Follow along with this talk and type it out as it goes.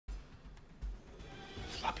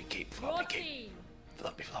cape, floppy cape.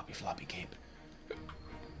 Floppy cape.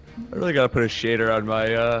 I really gotta put a shader on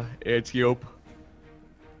my anti-ope.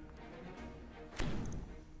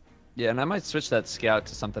 Yeah, and I might switch that scout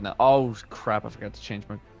to something else. Oh crap, I forgot to change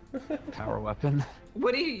my power weapon.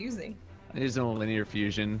 What are you using? I'm using a linear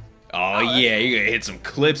fusion. Oh yeah, you're gonna hit some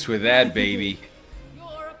clips with that, baby.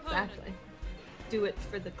 Exactly. Do it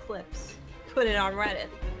for the clips. Put it on Reddit.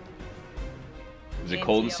 Is it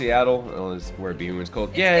cold in Seattle? Oh, is where Beamer's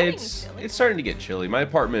cold? Yeah, it's starting to get chilly. My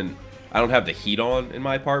apartment, I don't have the heat on in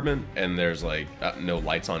my apartment, and there's like no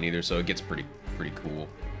lights on either, so it gets pretty cool.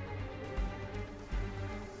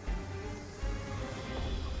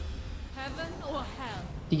 Heaven or hell?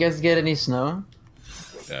 Do you guys get any snow?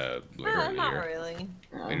 Later Not here. really.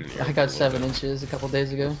 I got 7 inches a couple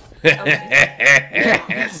days ago. So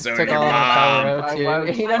Took did all the power Mom. out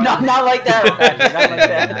too. You know, not like that, Patrick, not like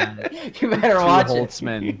that. You better watch it.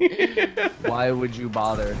 Holtzman. Why would you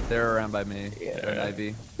bother? They're around by me. Yeah.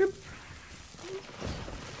 Ivy.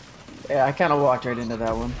 Yeah, I kind of walked right into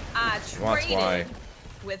that one. That's Traded why.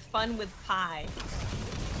 with fun with pie.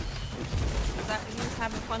 He was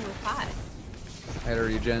having fun with pie. Hey,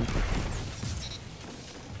 regen.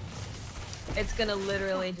 It's gonna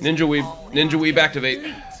literally just Ninja weeb. Ninja weeb activate.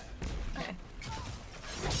 Okay.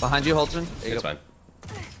 Behind you, Holtzman. It's fine.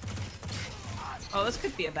 Oh, this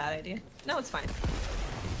could be a bad idea. No, it's fine.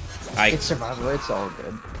 It's survival. It's all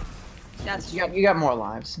good. That's You got more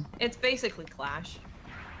lives. It's basically Clash.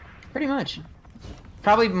 Pretty much.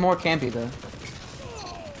 Probably more campy though.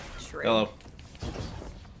 True. Hello.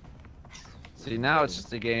 See, now it's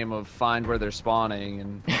just a game of find where they're spawning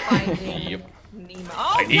and. Finding Yep. Nemo.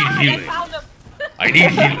 Oh, I need God, healing. I found him. I need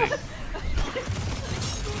healing.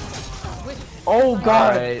 Oh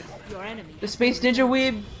god! Alright. Your enemy. The Space Ninja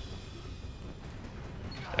Weeb!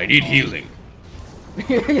 I need healing. Shut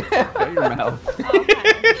your mouth.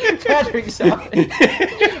 Okay. Patrick's out.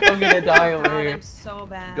 I'm gonna die over God, here. I'm so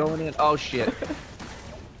bad. Going in. Oh shit.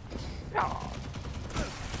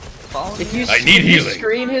 Follow If me. you, I need if you healing.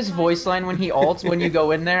 scream his voice line when he ults when you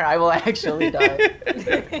go in there, I will actually die.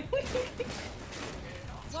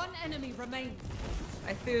 One enemy remains.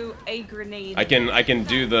 I threw a grenade. I can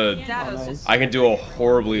do the. Shadow's Oh, just I can do a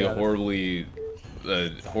horrible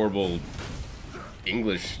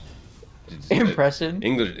English. Impression.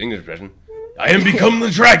 English impression. I am become the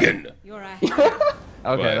dragon. You're a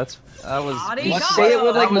Okay, What? that was. Body You shot. say it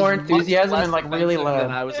with like that was more much enthusiasm less and like really offensive loud.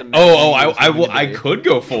 than I was Oh, imagining it was I going to I be. could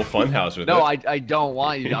go full funhouse with No, it. I don't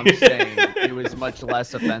want you. I'm just saying it was much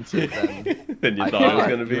less offensive than Than you I thought it was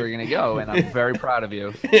gonna you were be. gonna go, and I'm very proud of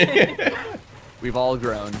you. We've all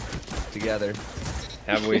grown together.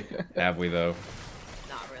 Have we? Have we though?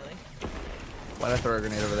 Not really. Why'd I throw a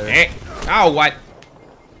grenade over there? Eh. Oh, what?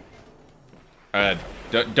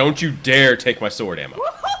 Don't you dare take my sword ammo.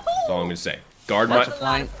 That's all I'm gonna say. Guard Watch my the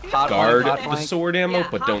flank. Hot guard flank, hot the flank. sword ammo, Yeah,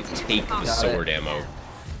 but hot don't flank, take the hot flank. sword ammo.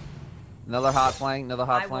 Another hot flank. Another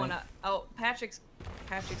hot I flank. wanna. Oh, Patrick's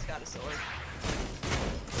got a sword.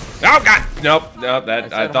 Oh God! Nope, nope. I That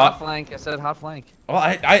said I hot thought. flank. I said hot flank.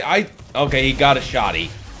 Well, okay. He got a shotty.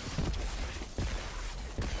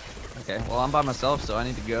 Okay. Well, I'm by myself, so I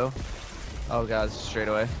need to go. Oh god, it's straight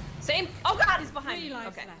away. Same. Oh God, he's behind 3 me.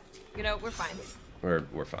 lives Okay. left. You know, we're fine.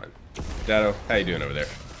 We're fine. Dado, how you doing over there?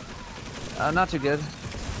 Not too good.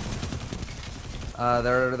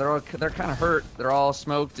 They're kind of hurt. They're all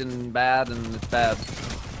smoked and bad, and it's bad.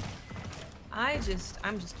 I'm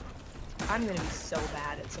gonna be so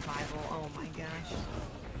bad at survival. Oh my gosh.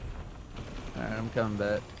 Alright, I'm coming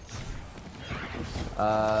back.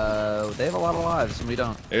 They have a lot of lives, and we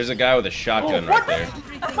don't. There's a guy with a shotgun right there.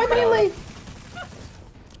 My melee!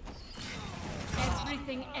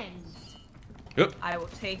 Everything ends. Oop. I will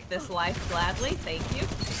take this life gladly. Thank you.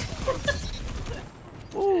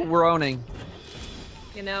 Ooh, we're owning.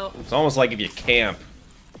 You know, It's almost like if you camp,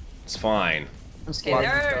 it's fine. I'm scared.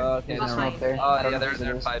 they're Okay, There's never smoke mind. there. Oh I don't yeah, know what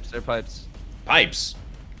they're it is. pipes. They're pipes. Pipes,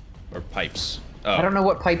 or pipes. Oh, I don't know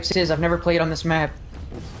what pipes is. I've never played on this map.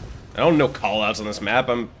 I don't know callouts on this map.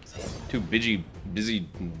 I'm too busy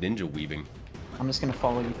ninja weaving. I'm just gonna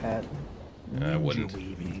follow you, Pat. I wouldn't.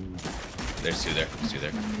 There's two there. There's two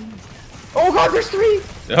there. Oh god, there's 3!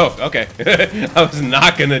 Oh, okay. I was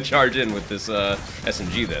not gonna charge in with this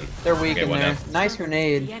SMG then. They're weak Okay, in what there. now? Nice The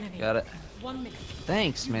grenade. enemy. Got it. 1 minute.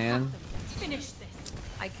 Thanks, man. Finish this.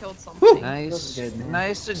 I killed something. Nice. Good, man.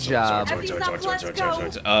 Nice job. Swords, Everything's swords, up, swords, let's swords,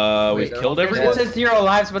 go. swords. We've Wait, killed they're It everyone? says 0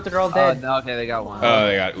 lives, but they're all dead. No, okay, they got one. Oh,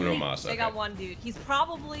 they got Uno Mas. They Okay. got one dude. He's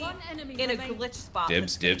probably One enemy in a remains. glitch spot.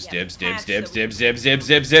 Dibs, that's gonna dibs, get dibs, dibs, patched dibs, so dibs, dibs,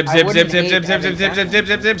 dibs, dibs, I dibs, wouldn't dibs, dibs, hate dibs, dibs, having dibs, dibs, dibs, dibs,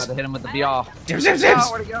 dibs, About dibs. to hit him with the BR. Dibs, dibs, dibs.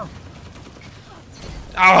 Oh, where'd he go?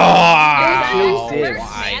 Oh! dibs.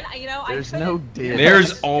 Man, you know, There's I no couldn't- dibs.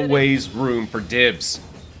 There's always room for dibs.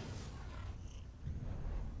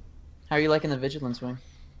 How are you liking the vigilance wing?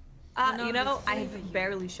 You know, I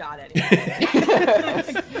barely shot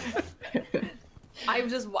anything.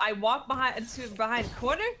 I walk behind a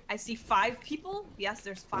corner. I see 5 people. Yes,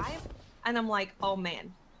 there's 5, and I'm like, oh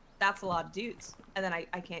man, that's a lot of dudes. And then I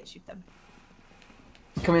can't shoot them.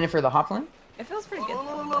 Coming in for the hot flank? It feels pretty good.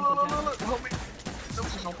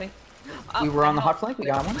 Help me. We were on the hot flank. We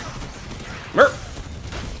got one. Merp.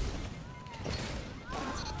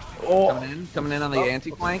 Oh, Coming in on the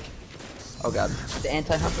anti-flank. Oh god. the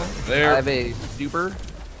anti-hot flank. I There. have a super.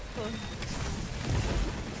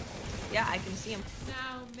 Yeah, I can see him.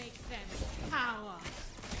 Now make them cower.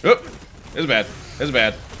 Oop. This is bad. This is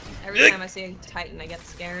bad. Every time I see a Titan, I get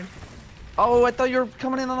scared. Oh, I thought you were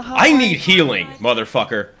coming in on the hot. I need healing,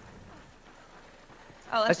 motherfucker.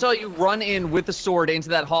 Oh, I that's saw you run in with the sword into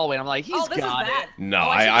that hallway, and I'm like, he's oh, this got is it. bad. No, Oh,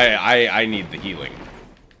 I need the healing.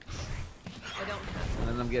 I don't. And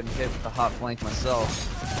then I'm getting hit with the hot flank myself.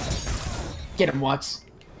 Get him, Watts.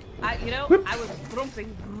 You know, I was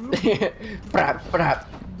brumping. Brap, brap.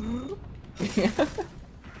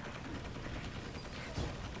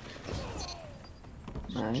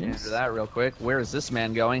 Change Nice. to that real quick. Where is this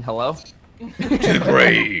man going? Hello? To the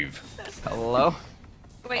grave. Hello?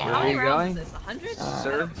 Wait, Where how are many you rounds going? is this? 100?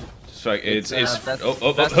 Sir? So it's best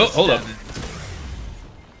hold of up. 7.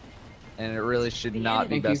 And it really should not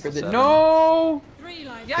be Thank you best for of the 7. no. 3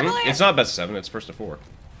 lives. Yeah, really? It's not best of 7. It's first of 4.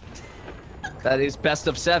 That is best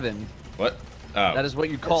of 7. What? Oh. That is what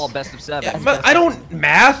you call best of 7. But I don't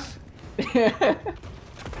math.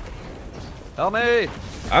 Help me!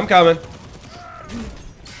 I'm coming.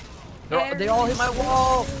 They all hit my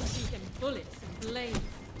wall! Bullets and blade.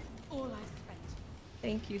 All I've spent.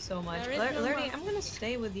 Thank you so much. There is no Lerny, mercy. I'm gonna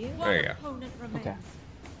stay with you. One There you go. opponent remains.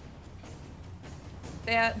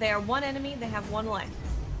 Okay. They are one enemy, they have one life.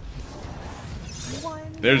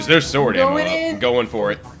 There's sword ammo. Going up. in. I'm going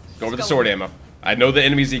for it. Going for the sword ammo. I know the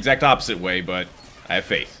enemy's the exact opposite way, but I have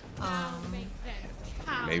faith. Make them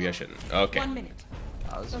cower. Maybe I shouldn't. Okay. 1 minute.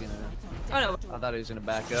 I was gonna. Oh no. I thought he was gonna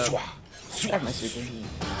back up. Swah. I have my super.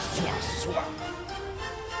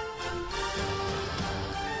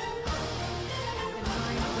 And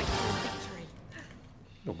mine wait for victory.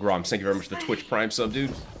 Oh, Grom, thank you very much for the Twitch Prime sub,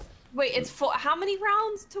 dude. Wait, it's how many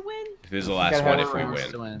rounds to win? This is the last Gotta one have if we rounds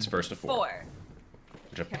to win. win. It's first of 4. 4.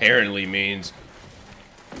 Which apparently means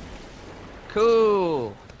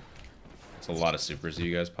Cool! it's a lot of supers that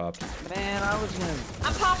you guys popped. Man, I was gonna.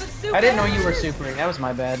 I'm popping super. I didn't know you were supering. That was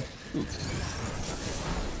my bad.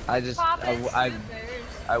 I just. Popping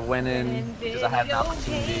I went in because I had an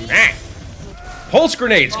opportunity. Ah! Pulse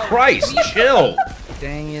grenades! Christ, chill!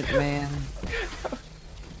 Dang it, man.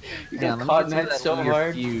 got caught in that so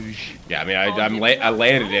hard. Fuge. Yeah, I mean, I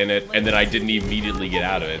landed in it, and then I didn't immediately get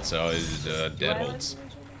out of it, so it was dead holds.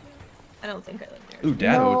 I don't think I live there. Ooh,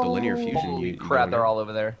 Dado with the linear No. fusion. Holy you crap, going they're in? all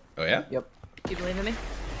over there. Oh, yeah? Yep. Do you believe in me?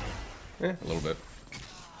 Yeah, a little bit.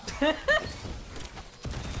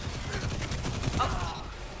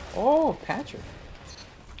 Oh, Patrick.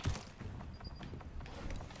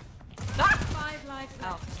 Ah! 5 lives Oh.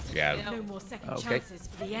 left. Yeah. No more second Okay. chances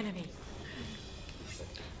for the enemy.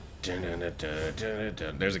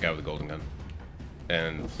 There's a guy with a golden gun.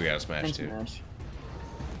 And we got a smash, Thanks, too. Mash.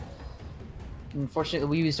 Unfortunately,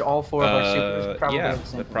 we used all 4 of our supers. Probably yeah, at the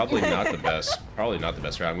same but time. probably not the best. Probably not the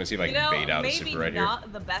best route. I'm gonna see if I You can know, bait out a maybe super right here.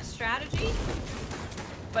 not the best strategy,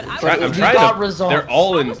 but I Right, would. I'm we trying got to. results. They're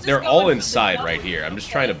all in. I was just They're going all for the inside double. right here. I'm just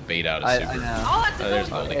trying to bait out a I super. know. Oh, that's a There's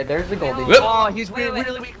gold. Goldie. Okay, there's the Goldie. Whoop. Oh, he's Wait, wait.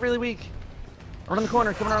 really weak, really weak. Around the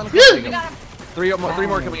corner, coming around the Woo! corner. We got him. Three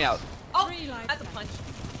more coming out. Oh, 3 lives that's a left. punch.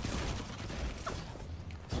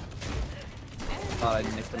 Thought I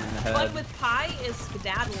nicked him in the One head. with pie is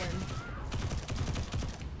skedaddling.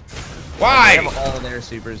 They Why? have all their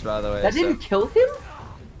supers, by the way. That so- didn't kill him?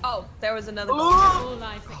 Oh, there was another gold. All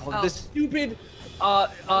lives left. Oh, this stupid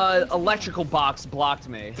electrical box blocked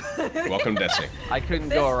me. Welcome, Destiny. I couldn't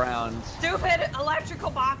go around. Stupid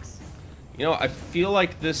electrical box. You know, I feel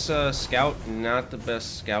like this scout not the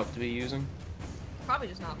best scout to be using. Probably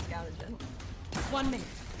just not scout in general. 1 minute.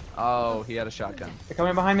 Oh, he had a shotgun. They're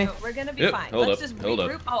coming behind me. So we're gonna be Yep, fine. hold Let's up, just hold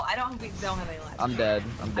up. regroup. Oh, we don't have any lives. I'm dead.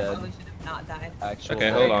 I'm I dead. probably should have not died. Actually. Okay,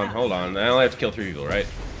 hold on, hold on. I only have to kill 3 people, right?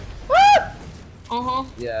 Uh-huh.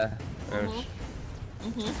 Yeah.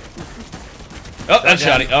 Oh, that's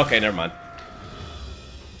shoddy. Okay, never mind.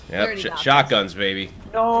 Yep, Already got shotguns, baby.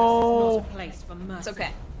 No. Not a place for mercy. It's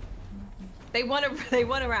okay. They won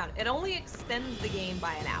around. It only extends the game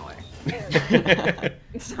by an hour.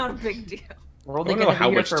 It's not a big deal. We're only I don't know gonna how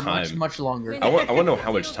be here much for time. much longer. I want to know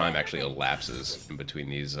how much time actually elapses in between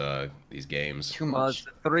these games. Too Well, much. it's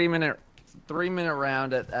a 3-minute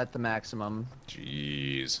round at the maximum.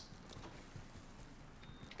 Jeez.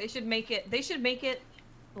 They should make it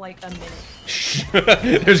like a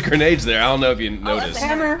minute. There's grenades there. I don't know if you Oh, that's noticed. a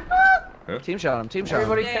Hammer! Team shot him. Team shot him.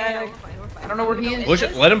 Everybody Yeah, panic. we're fine. I don't know where he is. Push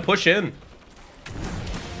it. Let him push in.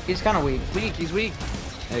 He's kind of weak. Weak. He's weak.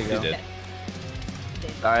 There you He go. did.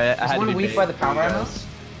 Sorry, I had to one be weak bait by the for you power ammo? guys.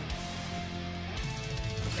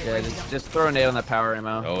 Yeah, just throw a nade on that power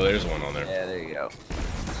ammo. Oh, there's one on there. Yeah, there you go.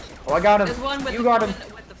 Oh, I got him. There's one with You got him.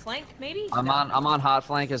 with the flank, maybe. I'm No. on hot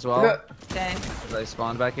flank as well. Okay. Did I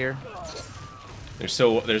spawn back here?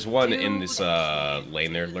 There's one in this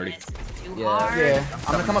lane there, Lurdy. This is too Yeah. hard. Yeah,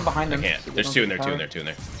 I'm gonna come up behind I them. can't. so they There's don't two in get there, two in power. there, two in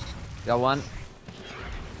there. Got one.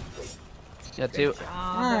 Got two.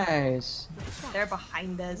 Nice. They're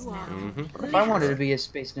behind us now. Mm-hmm. If I wanted to be a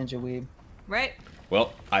Space Ninja weeb. Right?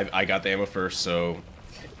 Well, I got the ammo first, so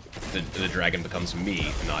the dragon becomes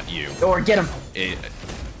me, not you. Or get him. It,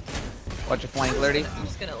 Watch your flank, Lurdy. I'm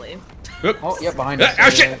just gonna leave. Oh, yep, behind us. Ah,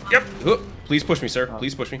 shit! Yep. Please push me, sir.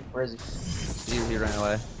 Please push me. Where is he? He ran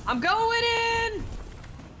away. I'm going in.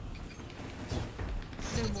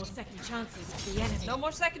 No more second chances for the enemy. No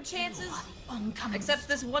more second chances, Oncoming. except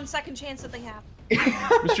this 1 second chance that they have.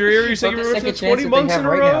 Mr. Erie, About the second second roast chance 20 that they months have in a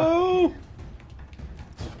right now. row.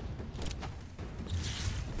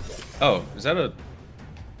 Oh, is that a?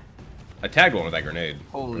 I tagged one with that grenade.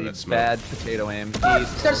 Or Holy that smoke. bad potato aim. He's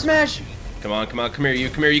Jeez. got a smash. Come on, come on, come here, you,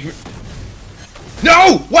 come here, you. Come here.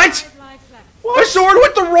 No! What? 5 lives left. My sword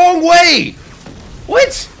went the wrong way.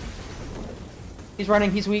 What? He's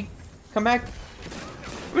running. He's weak. Come back.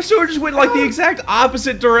 My sword just went like the exact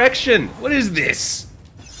opposite direction. What is this?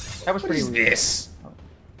 That was What pretty is weak. this?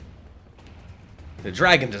 The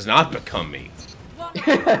dragon does not become me.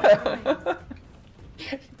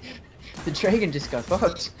 The dragon just got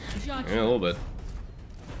fucked. Yeah, a little bit.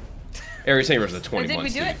 Aries Saber is the 20 Did we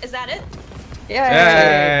months. do it? Is that it? Yeah.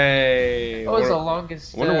 Hey! That was the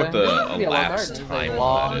longest. Wonder what this is the gonna be a long elapsed garden. time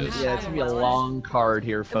Long, that is. yeah, it's gonna be a long card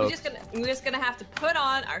here, folks. We're just gonna have to put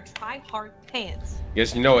on our try-hard pants.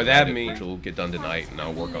 Guess you know what that means. It'll get done tonight, and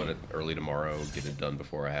I'll work on it early tomorrow. Get it done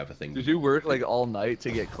before I have a thing. Did you work like all night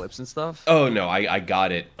to get clips and stuff? Oh no, I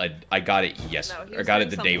got it. I got it No, he I was got doing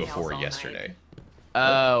it the day something else before all night. yesterday.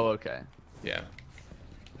 Oh, okay. Yeah.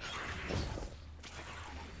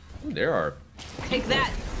 Ooh, there are. Take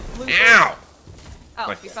that. loser. Ow! Oh,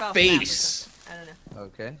 My you fell off the map or face. something. I don't know.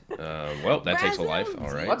 Okay. Well, that takes a life. All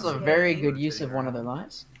right. That's a very good use of one of their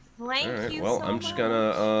lives. Thank All right. you Well, so I'm just much.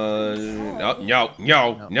 gonna. No.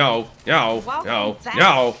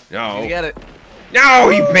 You get it. No,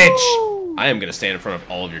 you bitch! I am gonna stand in front of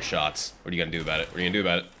all of your shots. What are you gonna do about it? What are you gonna do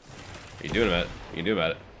about it? What are you doing about it? What are you gonna do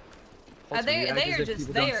about it? They Yeah, are 'cause if just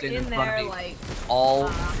people they don't are stand in front of there me like all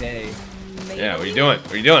day. Yeah, what are you doing?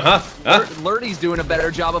 What are you doing, huh? Huh? Lurdy's doing a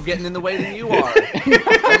better job of getting in the way than you are. You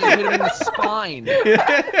hit him in the spine.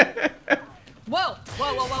 Whoa!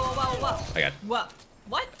 Whoa! I got. Whoa!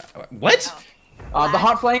 What? What? Oh. The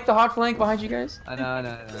hot flank behind you guys. I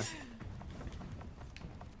know.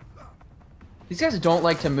 These guys don't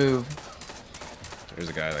like to move. There's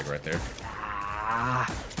a guy like right there. Ah.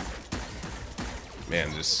 Man,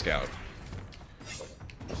 this scout.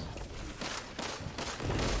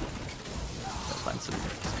 Find some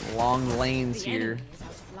long lanes The here. enemy is out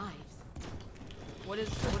of lives. What is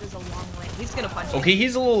a long lane? He's gonna punch Okay, me.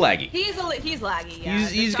 he's a little laggy. He's laggy. Yeah.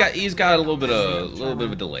 He's got a little bit of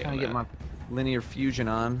a delay Trying on to get that. my linear fusion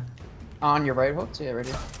on. On your right, Holtz. Yeah, right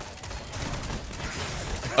here.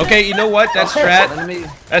 Okay, you know what? That strat. Let me.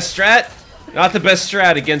 That strat. Not the best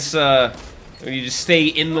strat against when you just stay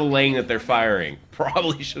in the lane that they're firing.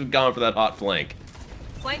 Probably should have gone for that hot flank.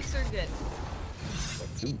 Flanks are good.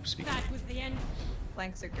 Ooh, speaking. That was the end.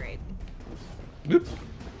 Flanks are great. Boop.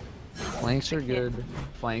 Flanks are good.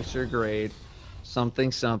 Flanks are great.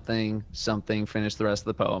 Something. Finish the rest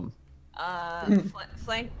of the poem.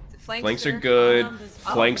 Flanks Flanks are good. Oh, Flanks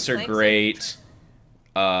are flanks are- great.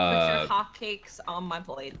 Put your hotcakes on my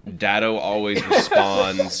plate. Dado always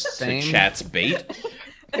responds to Same. chat's bait.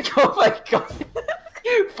 Oh my god.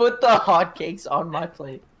 Put the hotcakes on my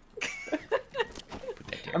plate.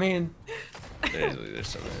 I mean, There's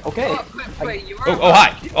some there. okay. Wait, you are. Oh,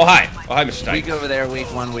 hi, Mr. Dyke. Weak over there. Weak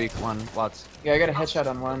one. Lots. Yeah, I got a headshot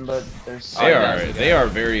on one, but there's. They are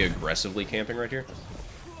very aggressively camping right here.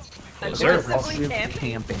 Yes, sir. Aggressively camping?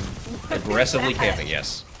 Camping. Aggressively camping,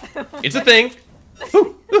 yes. It's a thing.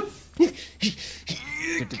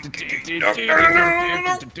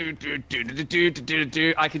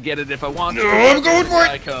 I could get it if I want to. No, I'm going for it.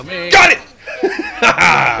 I come in. Got it!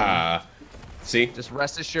 See? Just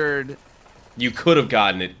rest assured You could have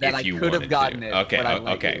gotten it that if I you could wanted have gotten to. it. Okay, but I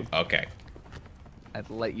let okay, you. okay. I'd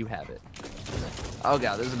let you have it. Oh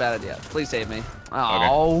god, this is a bad idea. Please save me.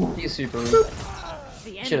 Oh. He's super rude.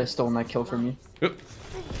 The Should have stolen that kill from you. Oop.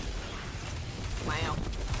 Wow.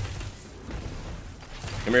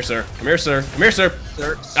 Come here, sir. Come here, sir. Come here, sir.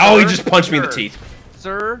 Sir, Oh, he sir, just punched me in the sir. teeth.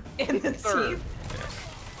 Sir. In the Sir.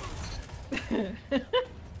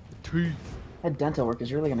 teeth. That dental work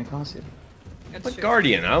is really gonna cost you. That's But true.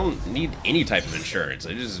 Guardian, I don't need any type of insurance.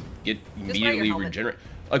 I just get wear your immediately helmet. regenerate.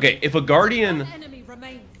 Okay, if a Guardian... enemy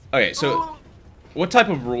remains. Okay, so what type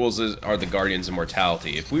of rules are the Guardian's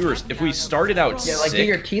immortality? If we started out Yeah, like do sick...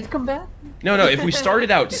 your teeth come back? No, if we started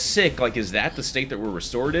out sick, like, is that the state that we're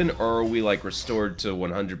restored in? Or are we, like, restored to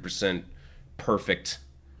 100% perfect?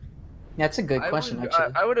 Yeah, that's a good question,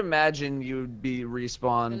 actually. I would imagine you'd be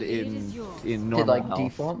respawned in normal Did like health.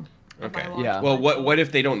 default? Okay. Yeah. Well, what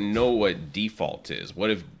if they don't know what default is? What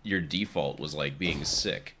if your default was, like, being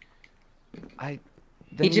sick? He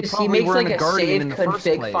makes like a save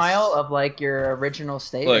config file of like your original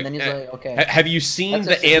state, Look, and then he's like, okay. Have you seen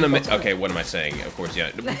That's the a anime? default. Okay, what am I saying? Of course,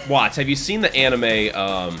 yeah. Watts, have you seen the anime,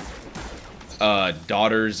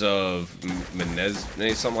 Daughters of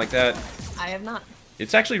Menez, something like that? I have not.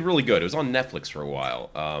 It's actually really good. It was on Netflix for a while.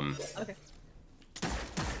 Okay.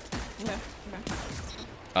 Okay.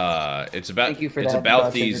 It's about Thank you for it's that, about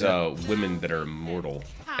Josh, these internet. women that are immortal,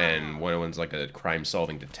 and one of them's like a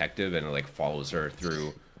crime-solving detective, and it like follows her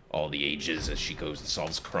through all the ages as she goes and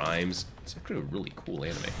solves crimes. It's actually a really cool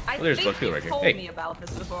anime. I Oh, there's think Buckfield you right here. told Hey, me about this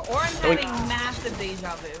before, or I'm Wait. having massive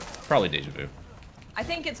deja vu. probably deja vu. I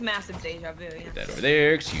think it's massive deja vu. Yeah. That over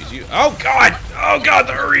there. Excuse you. Oh God! Oh God!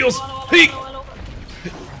 The Ariels. Hey.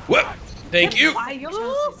 What? Thank you.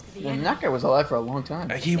 And that guy was alive for a long time.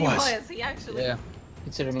 He was. He actually. Yeah.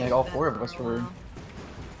 Considering like all four of us were.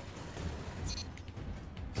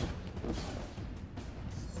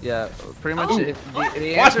 Yeah, pretty much. Oh. The Watch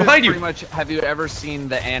answer is behind you. pretty much. Have you ever seen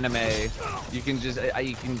the anime? You can just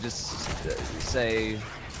say.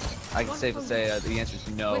 I can safely say the answer is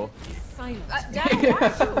no. Silence. Dad,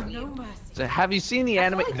 why No mercy. So have you seen the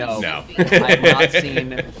anime? like No. No. I have not seen.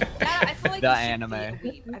 Dad, I feel like The you should anime. be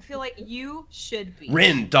a weeb. I feel like you should be.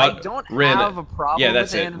 Rin. I don't Rin. have a problem. Yeah,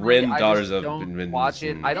 that's with it. anime. Rin, I Daughters just of don't Rin- watch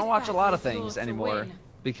it. I don't watch a lot of This things battle is anymore to win.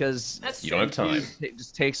 because That's You don't have time. it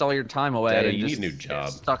just takes all your time away. Dada, and you need just a new job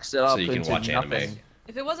Sucks it up so you can into watch anime. nothing.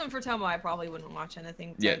 If it wasn't for Tomo, I probably wouldn't watch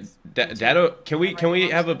anything. Yeah, besides Dado. Can we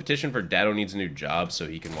Right, have a watch petition for Dado needs a new job so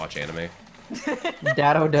he can watch anime?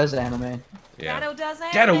 Dado does anime. Yeah. Dado does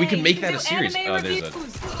anime. Dado, we can make You that do a series. anime Oh, there's a-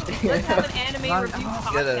 reviews. Let's have an anime review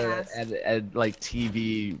podcast. At like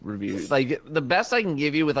TV reviews. Like the best I can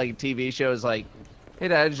give you with like a TV show is like, hey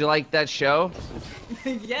Dad, did you like that show?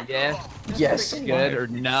 Yeah. Yeah, Yes. good or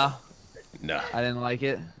nah, Nah. I didn't like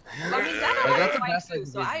it. I mean, Dado Like, that's has the white best I too,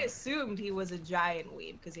 can so give I you. assumed he was a giant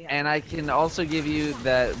weeb because he had. And I can also give you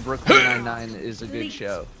that Brooklyn Nine-Nine is a good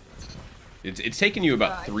show. It's taken you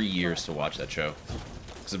about 3 years to watch that show.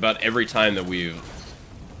 It's about every time that we've.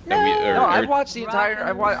 That we, or, No, or- I've watched the entire.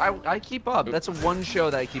 I keep up. That's one show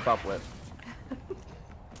that I keep up with.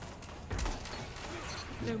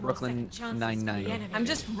 No more Brooklyn second chances for the Nine-Nine. enemy. I'm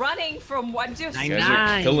just running from what just. You guys are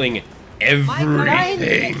Nine. killing My God,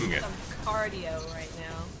 everything. some cardio right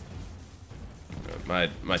now.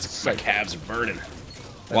 My calves are burning.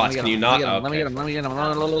 Let Watts, me get can you him, not? Let me get him. Let me get him.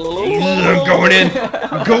 I'm going in.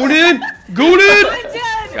 I'm going in. Going in. I'm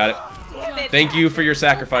dead. Got it. Damn it. Thank you for your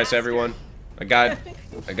sacrifice, everyone. I got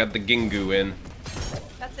the Gingu in.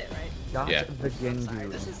 That's it, right? Yeah. The Gengu.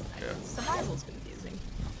 This is survival's confusing.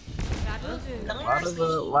 That'll do.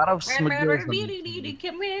 A lot of smuggling.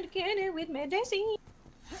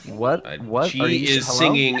 What? What? She Are you- is hello?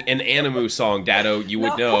 singing an Animu song, Dado. You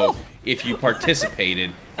would know if you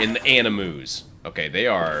participated in the Animus. Okay, they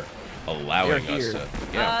are allowing They're us here. to.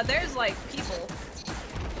 Yeah. There's like people.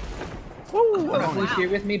 I don't know who's wow. here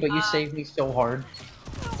with me, but you saved me so hard.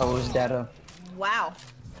 Oh, it was Dado. Wow.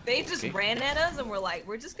 They just Okay. ran at us and were like,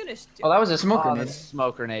 we're just gonna. Oh, that was a smoke Oh, grenade. the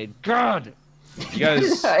smoke grenade. God! You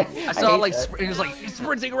guys I saw hate like that. he was like he's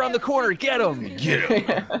sprinting around the corner. Get him! get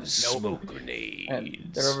him. Smoke And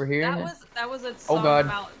grenades. they're over here. That was a song God.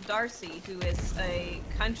 about Darcy, who is a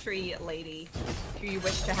country lady who you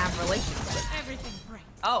wish to have relations with. Everything breaks.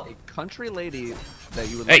 Oh, A country lady that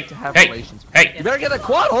you would Hey, like to have hey, relations with. hey! You better get that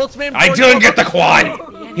quad, Holtz, man. I before you didn't go get the up-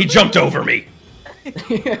 quad. He jumped over me. Liger!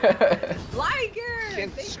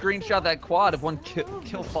 Can't screenshot that quad if one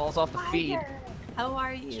kill falls off the feed. How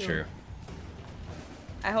are you? It's true.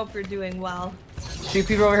 I hope you're doing well. Shoot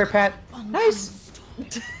people over here, Pat. Nice.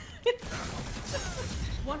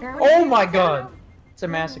 One Oh my god. It's a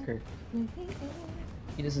massacre.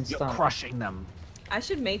 He doesn't You're stop. crushing them. I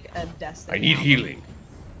should make a Destiny. I need healing.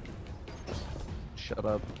 Shut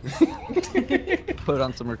up. Put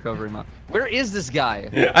on some recovery mod. Where is this guy?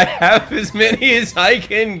 I have as many as I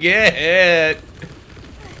can get.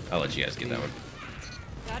 I'll let you guys get that one.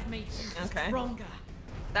 That makes you Okay. stronger.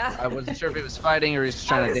 I wasn't sure if he was fighting or he's just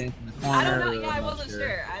trying to dance in the corner. I don't know. Yeah, I I'm not wasn't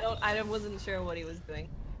sure. I wasn't sure what he was doing.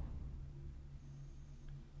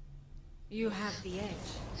 You have the edge.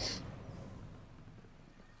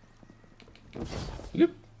 Yep.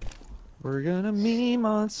 We're gonna meme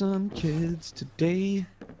on some kids today.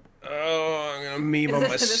 Oh, I'm gonna meme on my This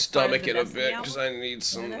part of stomach the in a Destiny bit album? because I need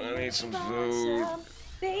some food.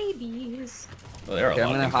 Babies. Oh, there are Okay, a I'm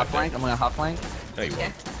lot gonna of hot things flank. I'm gonna hot flank. No, you Okay.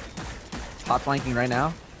 won't. Hot flanking right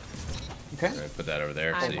now. Okay. All right, put that over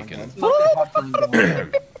there so you can.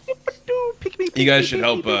 You guys should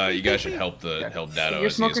help. You guys should help help Dado. Your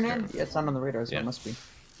as he smoke is grenade? current. Yeah, it's not on the radar, so Yeah. it must be.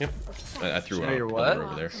 Yep. I threw Show a your pillar what?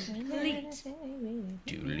 over there.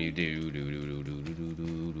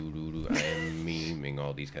 Doodly-doo-doo-doo-doo-doo-doo-doo-doo. I am memeing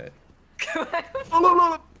all these guys.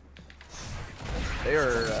 They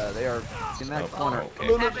are in that Oh, corner.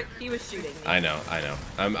 okay. Havoc, he was shooting me. I know.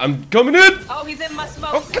 I'm coming in. Oh, he's in my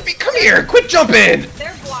smoke. Oh, come here! Quit jumping!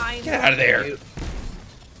 They're blind. Get out of there!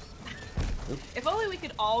 If only we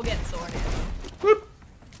could all get sorted. Whoop.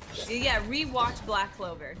 Yeah, rewatch Black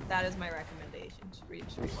Clover. That is my recommendation. Just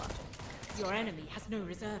rewatch it. Your enemy has no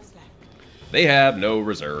reserves left. They have no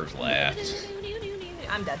reserves left.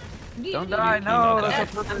 I'm dead. Don't die, no, I'm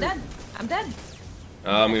that's dead. I'm dead. I'm dead.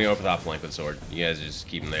 I'm gonna go for the hot flank with sword. You guys just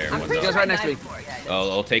keep them there. I'm One's pretty up. sure right I next died week. before. Yeah,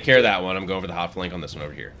 I'll take care of that one. I'm going for the hot flank on this one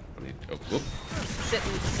over here. Oh, whoop.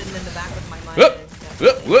 sitting in the back with my mind. Whoop.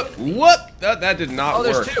 Whoop. Whoop. Whoop. That did not Oh,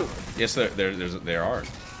 there's work. two. Yes, there are.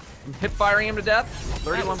 I'm hip firing him to death.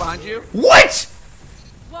 31 behind you. What?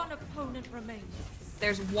 One opponent remains.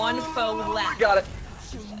 There's one foe left. Got it.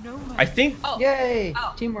 Show no mercy. I think. Oh, Yay!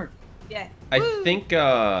 Oh. Teamwork. yeah. I think.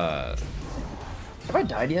 Have I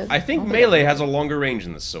died yet? I think don't melee has a longer range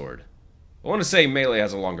than the sword. I want to say melee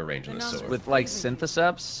has a longer range than the sword. With like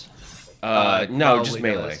syntheseps. No, probably just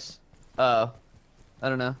melee. does. I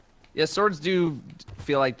don't know. Yeah, swords do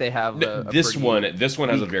feel like they have a This pretty one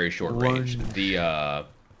has a weak very short range. The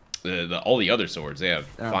all the other swords they have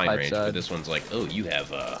They're on fine pipe range, side. but this one's like, oh, you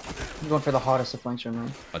have I'm going for the hottest of flanks right now.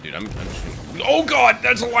 oh, dude, I'm just gonna... Oh god,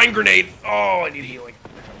 that's a line grenade. Oh, I need healing.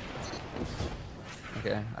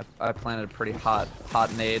 Okay, I planted a pretty hot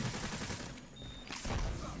nade.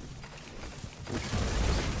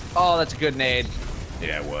 Oh, that's a good nade.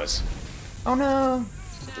 Yeah, it was. Oh no!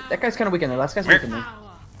 That guy's kind of weak in there. Last guy's weak in there.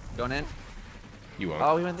 Power. Going in. You won't.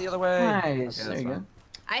 Oh, he went the other way. Nice. Okay, There you that's go.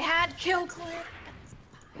 I had kill clip.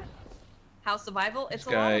 House survival. It's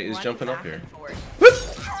This a lot guy of is running jumping up back here. and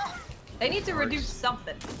forth. They need to reduce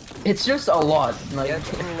something. It's just a lot. Like,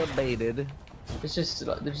 Get elevated. it's just.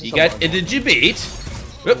 There's just You a got lot. it? Did you beat?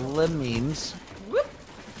 Whoop. Memes. Whoop.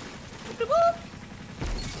 Whoop.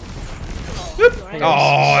 Whoop. Oh,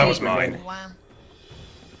 Oh, that was mine. Wow.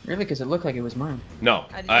 Really? Because it looked like it was mine. No,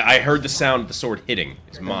 I heard the sound of the sword hitting.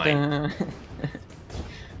 It's mine.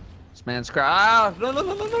 This man's cry. Ah! No! Yeah,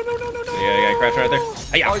 yeah, crouch right there.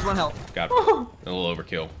 Hey, Oh, he's 1 health. got it. A little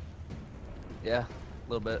overkill. Yeah, a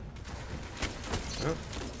little bit. Oh.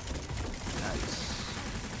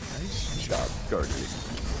 Nice shot, Guardian.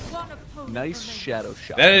 One opponent Nice remains. shadow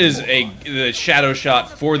shot. That is the shadow shot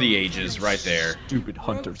for the ages right there. Stupid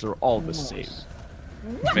hunters are all the same.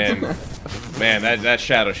 Man, that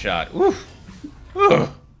shadow shot. Oof. Ugh.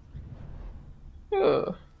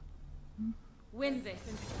 Ugh. Win this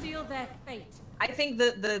and seal their fate. I think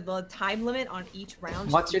the time limit on each round.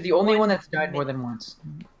 should Mutz, you're be the only 1 one that's died minute. more than once.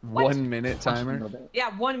 1 minute timer. Yeah,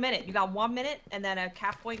 1 minute. You got 1 minute, and then a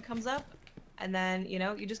cap point comes up, and then you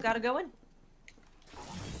know you just gotta go in.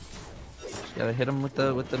 Just gotta hit him with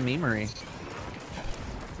the memery.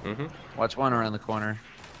 Watch one around the corner.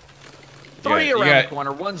 Three You around got- the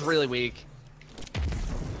corner. One's really weak.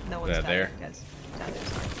 No one's That done there. it, guys. Done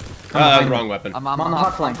it. Wrong weapon. I'm on the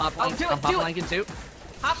hot flank. I'm hot flank. Oh, do it, I'm hot do it. flanking too.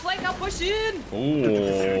 Hot flank, I'll push in.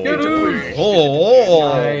 Oh.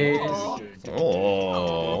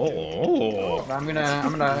 I'm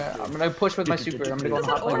gonna push with my super. I'm gonna go on It's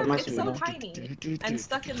the an hot flank with orb. my It's so super. tiny and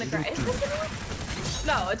stuck in the ground. Is this an orb?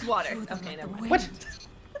 No, it's water. Okay, never mind. What?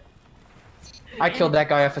 I killed that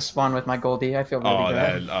guy off a spawn with my Goldie. I feel really Oh,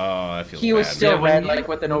 bad. that feels He was bad. still Yeah, when red, you- like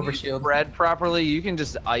with an overshield. Read properly, you can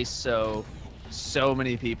just ISO so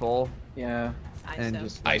many people Yeah. and ISO.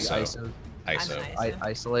 just ISO. I'm ISO. an ISO.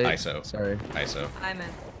 isolate. ISO. Sorry. ISO. I'm an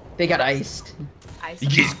They got iced. ISO.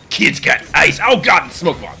 These kids got ice. Oh god,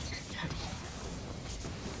 smoke bomb.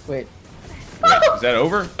 Wait. Wait, is that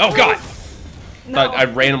over? Oh god! No. I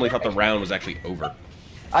randomly thought the round was actually over.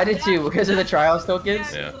 I did too, because of the trials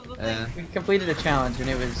tokens. Yeah. We completed a challenge, and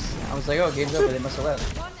it was. I was like, oh, game's over. They must have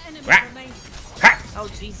left. One enemy Ah. remains. Ha! Oh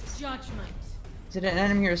Jesus. Judgment. Is it an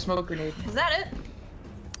enemy or a smoke grenade? Is that it?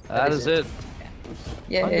 That is it.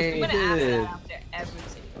 Yay! I'm gonna ask that after every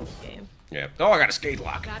single game. Yeah. Oh, I got a skate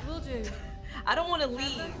lock. That will do. I don't want to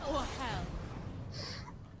leave. Heaven or hell.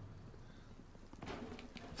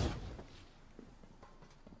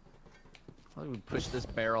 I would push this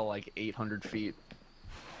barrel like 800 feet.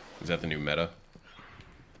 Is that the new meta?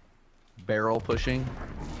 Barrel pushing.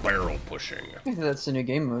 Barrel pushing. I think that's the new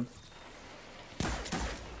game mode.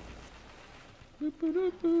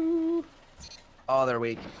 Oh, they're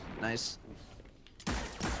weak. Nice.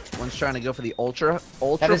 One's trying to go for the ultra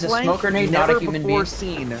That is a flank. smoke grenade, not a Never human before being.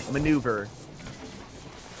 seen maneuver.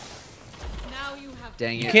 Now you have.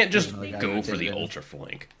 Dang it. You can't just Another guy go for rotated the in. ultra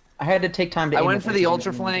flank. I had to take time to. I aim went it for like the a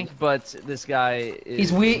ultra human flank, being. but this guy is...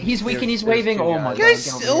 He's weak and he's there's waving. two Oh my guys. You god!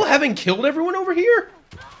 guys still haven't killed everyone over here?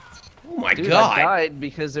 Oh my Dude, god. I died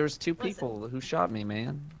because there was two people who shot me,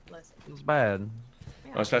 man. Listen. It was bad.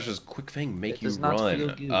 Oh, especially this quick thing make It you does not run. feel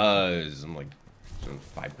good. I'm like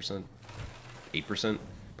 5%, 8%,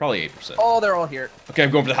 probably 8%. Oh, they're all here. Okay,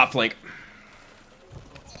 I'm going for the hot flank.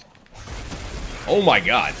 Oh my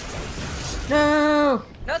god. No!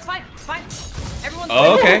 No, it's fine. It's fine. Everyone's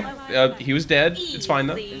Oh, fine. okay. He was dead. It's fine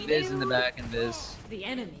though. Easy. Viz in the back and Viz. The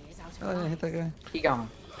enemy is out Oh, of I line. hit that guy. He gone.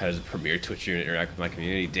 How does a premier Twitch unit interact with my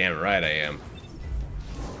community? Damn right I am.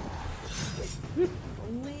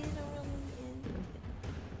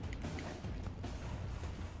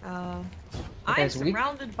 I'm guy's weak.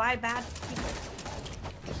 surrounded by bad people.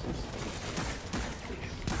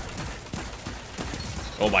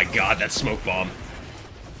 Oh my god, that smoke bomb.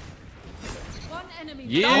 One enemy.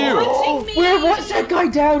 Yeah. Punching me! Where was that guy,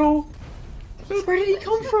 Daddle? Where did he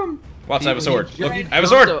come from? Watch, I have a sword. He Look, I jumped have a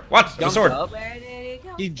sword. up- Watch, I have a jumped sword. up. Where did he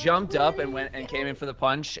come He from? jumped up and went and came in for the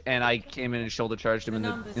punch, and I came in and shoulder charged him in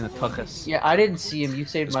the tuchus. Yeah, I didn't see him. You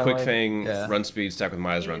saved This my quick life. thing, Yeah. run speed, stack with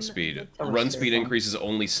Maya's run speed. That was Run speed terrifying. increases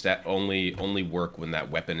only work when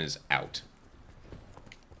that weapon is out.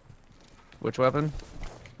 Which weapon?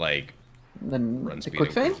 Like Then run the speed.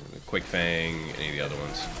 quick fang? Quick fang, any of the other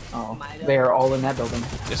ones. Oh, they are all in that building.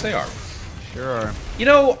 Yes, they are. Sure. You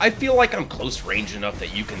know, I feel like I'm close range enough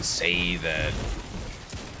that you can say that.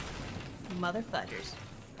 Mother fudgers.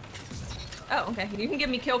 Oh, okay. You can give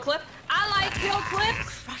me kill clip. I like kill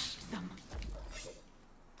clips. Crush them.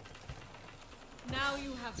 Now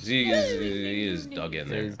you have. He is dug in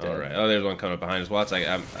there. He's dead. All right. Oh, there's one coming up behind us. Watts, I'm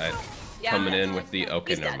Yeah, coming in he's with the. dead.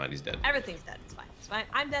 Okay, He's never dead. mind. He's dead. Everything's dead. It's fine. It's fine.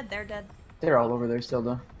 I'm dead. They're dead. They're all over there still,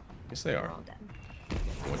 though. Yes, they We're are. all dead.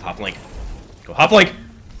 Go with hop link. Go hop link.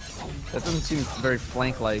 That doesn't seem very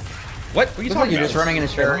flank-like. What? What are you Looks like talking you're about? just running in a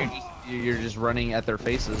straight line. You're just running at their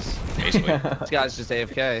faces. Basically. This guy's just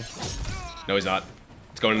AFK. No, he's not.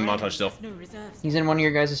 It's going in the montage still. No reserves. He's in one of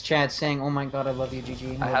your guys' chats saying, "Oh my god, I love you,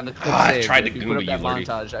 GG." I have the clip Ah, I saved. tried If to you put up Goomba that you, Lurdy.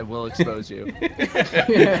 montage, I will expose you.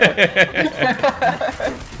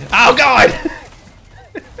 Oh god!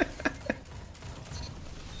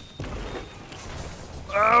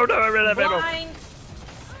 Oh no, I ran out of ammo. Blind.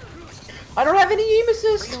 I don't have any aim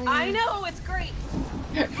assist. I know. It's great.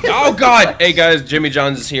 Oh god! Hey guys, Jimmy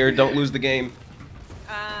Johns is here. Don't lose the game.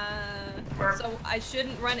 So I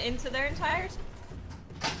shouldn't run into their entire.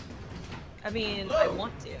 I mean, I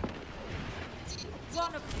want to.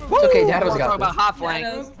 One of It's okay, Dado's Talk got about this. hot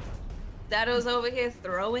flank. Dado's over here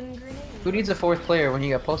throwing grenades. Who needs a fourth player when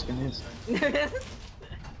you got post grenades? the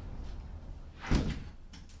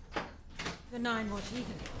 9 more even.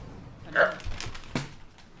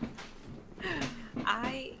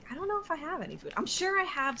 I don't know if I have any food. I'm sure I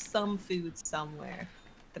have some food somewhere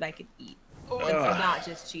that I could eat. It's not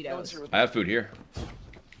just Cheetos. I have food here.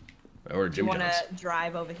 Or Do you Jimmy want Johns. to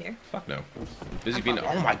drive over here? Fuck no. Busy I'm being.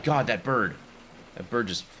 probably Oh my god, that bird. That bird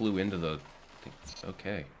just flew into the.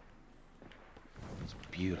 Okay. It's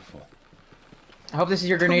beautiful. I hope this is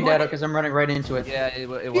your grenade, Dado, because I'm running right into it. Yeah, it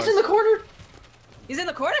was. He's in the corner. He's in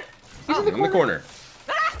the corner? He's in the In the corner.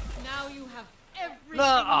 Ah! Now you have everything.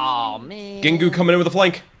 Oh man. Gengu coming in with a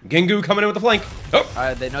flank. Gengu coming in with a flank. Oh,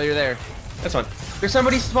 Alright, they know you're there. that's fine. There's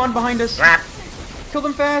somebody spawned behind us. Kill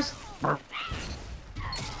them fast. I'm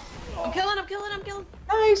killing him, I'm killing him.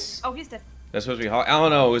 Nice. Oh, he's dead. That's supposed to be hot. I don't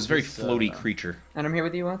know. It was a very This, floaty creature. And I'm here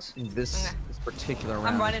with you, once. This Okay. particular round.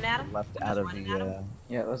 I'm running at him. Left I'm out just of running the. at him.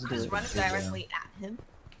 Yeah, let's do Just it. running directly at him.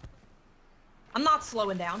 I'm not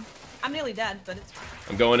slowing down. I'm nearly dead, but it's fine.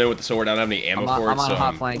 I'm going in with the sword. I don't have any ammo for it, I'm on so a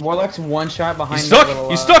hot flank. Warlock's one shot behind. He's that stuck. little,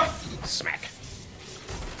 He's stuck. Smack.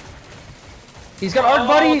 He's got arc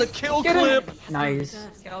buddy. The kill Get clip. him. Nice.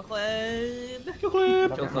 Kill clip. Kill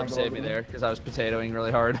clip. Kill clip saved me there because I was potatoing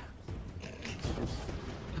really hard.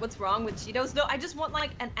 What's wrong with Cheetos? No, I just want like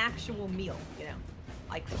an actual meal, you know,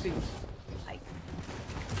 like food, like,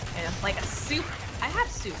 you know, like a soup. I have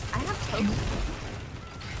soup. I have tofu.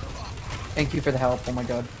 Thank you for the help. Oh my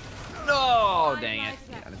god. No, dang it.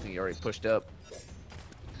 I didn't think you already pushed up.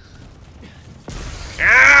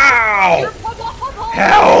 Ow!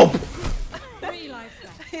 Help! 3 lives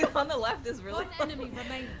left. He on the left is really. One enemy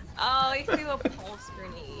remains. Oh, he threw a pulse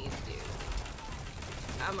grenade, dude.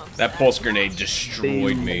 I'm upset. That pulse grenade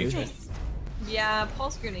destroyed me. Yeah,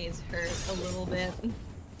 pulse grenades hurt a little bit. Are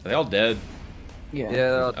they all dead? Yeah. Yeah,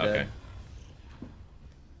 they're all dead. Okay.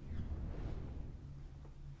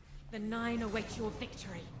 The 9 await your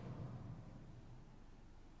victory.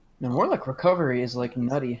 The Warlock recovery is like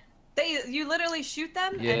nutty. You literally shoot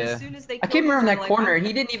them, Yeah. and as soon as they. I came kill around you, that they're corner. Like,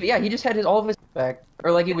 He didn't even. Yeah, he just had all of his back,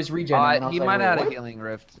 or like he was regenerating. He might have had a healing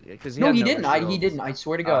rift. Cause No, had he no didn't. He shields. didn't. I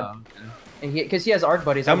swear to God. Okay. And because he has arc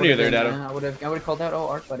buddies. How I many are would've there, been, Dado? I would have called out. Oh,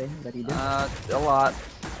 arc buddy, but he didn't. A lot.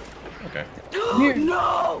 Okay. Here.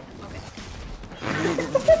 No.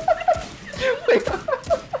 Wait,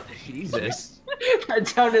 Jesus. that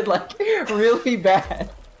sounded like really bad,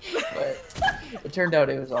 but it turned out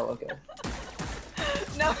it was all okay.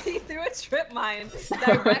 No, he threw a trip mine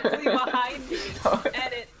directly behind me,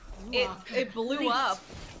 and it blew up,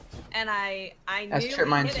 and I As nearly trip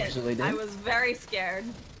mines hit it. usually do. I was very scared.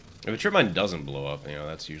 If a trip mine doesn't blow up, you know,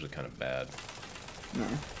 that's usually kind of bad. Yeah.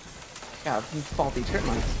 God, faulty trip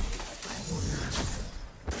mines.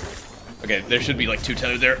 Okay, there should be like 2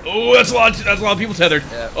 tethered there. Oh, that's a lot of people tethered.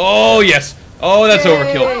 Yeah. Oh, yes. Oh, that's Yay.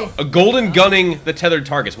 overkill. A golden gunning the tethered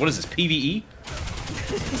targets. What is this, PvE?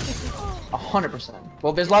 100%.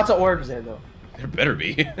 Well, there's lots of orbs there though. There better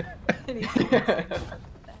be.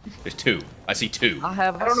 There's 2. I see 2. I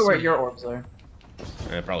have. I don't know where your orbs are.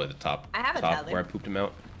 Probably the top. I have a top tether. where I pooped him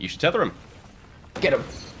out. You should tether him. Get him.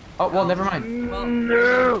 Oh well, never mind. Well,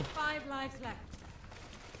 No. 5 lives left.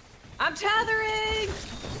 I'm tethering.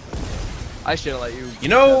 I should have let you. You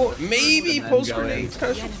know, maybe And then pulse go in. grenades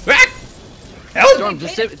kind of. Ah! Help! Storm,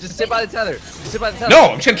 just sit by the tether. Just sit by the tether. No,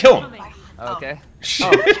 I'm just gonna kill him. Okay.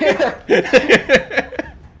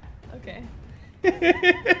 Okay.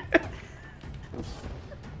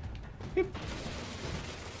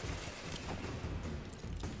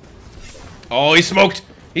 Oh, he smoked!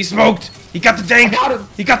 He smoked! He got the dank! got him.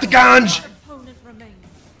 He got the ganj! Opponent remains.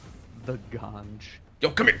 The ganj. Yo,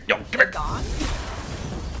 come here! Yo, come here! Gone.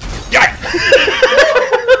 Yeah!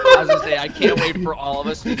 I was gonna say I can't wait for all of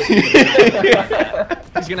us. To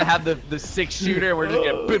He's gonna have the 6-shooter, and we're just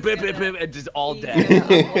gonna bip, bip, bip, bip, and just all He's dead. gonna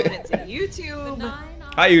upload it to The YouTube. 9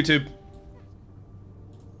 are Hi, YouTube.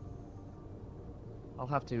 I'll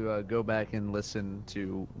have to go back and listen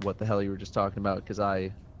to what the hell you were just talking about because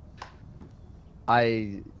I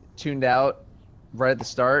tuned out right at the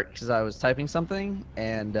start because I was typing something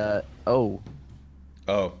and oh.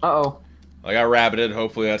 Oh, Uh-oh. I got rabbited.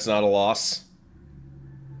 Hopefully that's not a loss.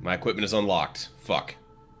 My equipment is unlocked. Fuck.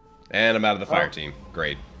 And I'm out of the fire team.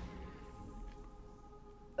 Great.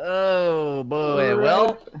 Oh boy.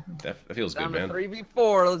 Well, That feels good, down to man.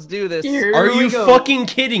 3v4. Let's do this. Here Are we you go. fucking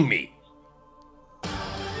kidding me?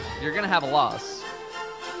 You're gonna have a loss.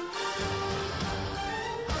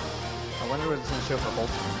 I wonder what it's gonna show for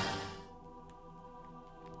Holtz.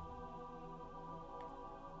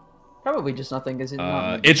 Probably just nothing because it's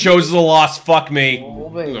not. It shows as a loss. Fuck me. Oh,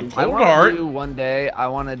 baby. Cold I want heart. to do one day. I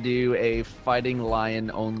want to do a Fighting Lion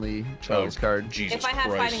only Charles card. Jesus If I had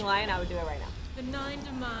Christ. Fighting Lion, I would do it right now. the 9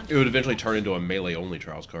 demand. It would eventually turn into a melee only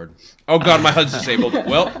Trials card. Oh god, my HUD's disabled.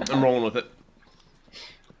 Well, I'm rolling with it.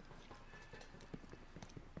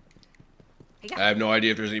 I have no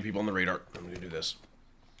idea if there's any people on the radar. I'm gonna do this.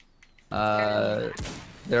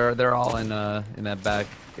 They're all in that back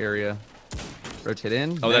area. Rotate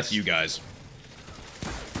in. Oh, that's next. you guys.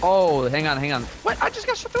 Oh, hang on. What? I just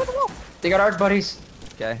got shot through the wall. They got arc buddies.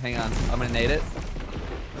 Okay, hang on. I'm gonna nade it.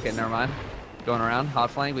 Okay, never mind. Going around. Hot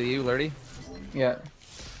flank with you, Lurdy. Yeah.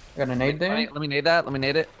 Got a nade there. Let me nade that. Let me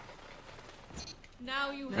nade it.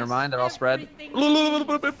 Now you Never mind, they're all spread. everything.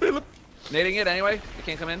 Nading it anyway. They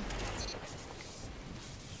can't come in.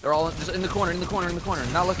 They're all just in the corner.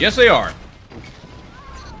 Not looking. Yes, they are.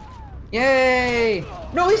 Yay!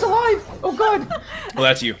 No, he's alive! Oh god! Well,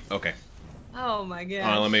 that's you. Okay. Oh my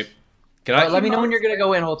god. Let me. Can I? Alright, let me know when you're gonna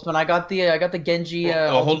go in, Holtzman. I got the Genji.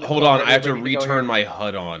 Oh, hold on. I have to ready go return here. my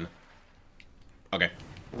HUD on. Okay.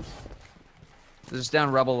 They're just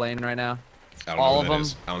down rubble lane right now. I don't know All where of that them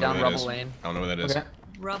is. I don't know down where that rubble is. lane. I don't know where that is. Okay.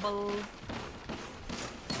 Rubble.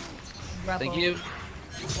 Thank you.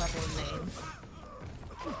 Rubble name.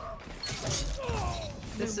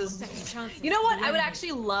 This is. You know what? I would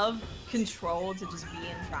actually love Control to just be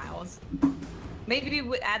in Trials. Maybe we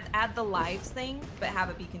would add the lives thing, but have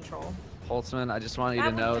it be Control. Holtzman, I just want you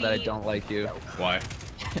to know that I don't like you. Why?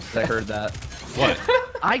 I heard that. What?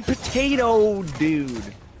 I potato,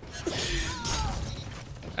 dude.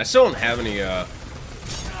 I still don't have any.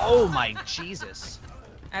 Oh my Jesus.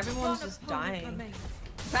 Everyone's just dying.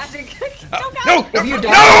 Patrick, no! If you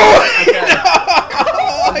die,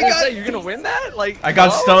 You're gonna win that? Like I got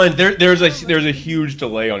stunned. There's a huge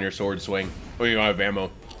delay on your sword swing when you don't have ammo.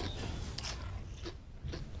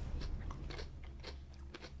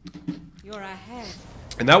 You're ahead.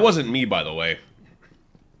 And that wasn't me, by the way.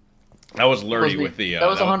 That was Lurdy with the. That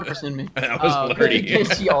was 100% me. That was Lurdy. You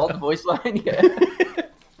can see all the voice line. Yeah.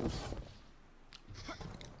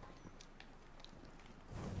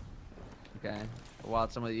 Okay,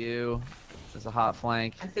 Watson with you. There's a hot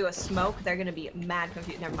flank. I threw a smoke. They're gonna be mad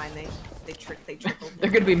confused. Never mind. They trickled. They're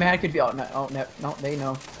gonna be mad. Could be. Oh no! No, they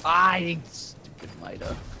know. I stupid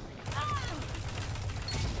Mida.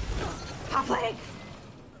 Hot flank.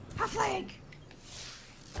 Hot flank.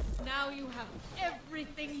 Now you have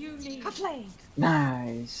everything you need. Hot flank.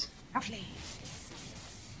 Nice. Hot flank.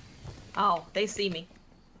 Oh, they see me.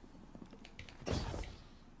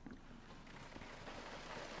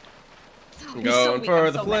 Going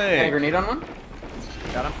for the Got a flank. grenade on one?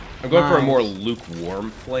 Got him. I'm going for a more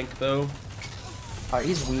lukewarm flank, though. Alright,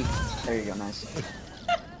 he's weak. There you go, nice.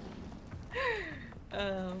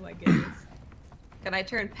 Oh my goodness. Can I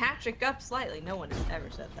turn Patrick up slightly? No one has ever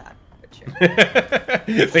said that, but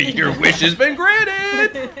sure. Your wish has been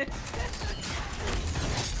granted!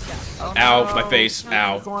 Oh, Ow, no. my face.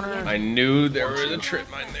 Ow. Corner. I knew there was a trip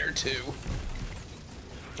mine there, too.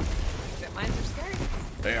 Trip mines are scary.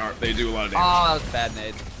 They are. They do a lot of damage. Oh, that was a bad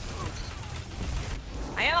nade.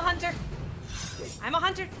 I am a hunter. I'm a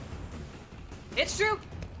hunter. It's true.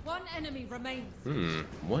 One enemy remains.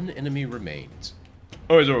 One enemy remains.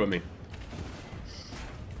 Oh, he's over with me.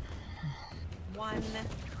 One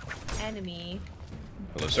enemy.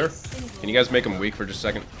 Hello, sir. Can you guys make him weak for just a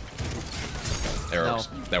second? There No. works.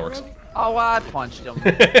 That works. Oh, I punched him.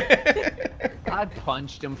 I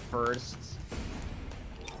punched him first.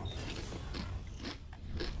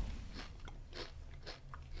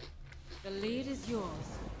 The lead is yours.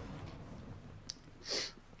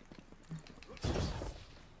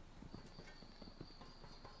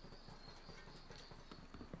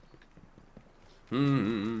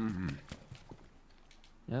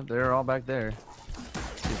 Yep, they're all back there.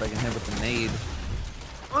 See if I can hit with the nade.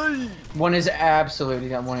 One is absolutely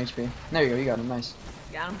got 1 HP. There you go, you got him, nice.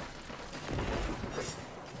 Got him.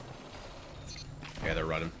 Yeah, they're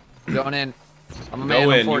running. Going in. I'm a man.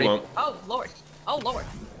 Go I'm in, 40. you won't. Oh lord. Oh lord.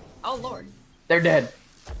 Oh lord. They're dead.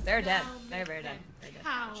 They're dead. They're very dead. They're dead.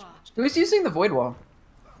 Power. Who's using the void wall?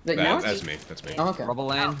 That's me. That's me. Oh, okay. Rubble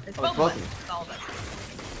lane. Oh, it's Oh, both both of of us. It's all of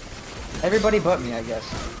us. Everybody but me, I guess.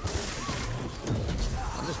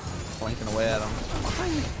 I'm just flanking away at him.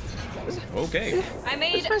 Okay. I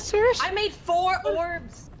made 4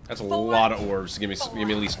 orbs. That's a 4. lot of orbs. Give me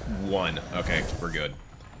at least 1. Okay, we're good.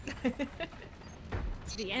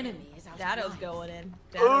 The enemy is out. Dado's going in.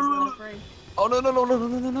 Dado's not afraid. Oh no no no no no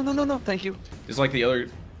no no no no no! Thank you. It's like the other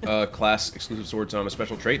class exclusive swords on a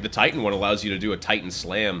special trait. The Titan one allows you to do a Titan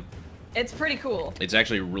slam. It's pretty cool. It's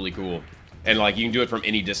actually really cool. And like you can do it from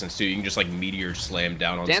any distance too. You can just like meteor slam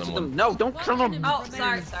down on Dance with someone. them. No, don't kill them. Oh,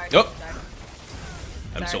 sorry. Oh. Sorry.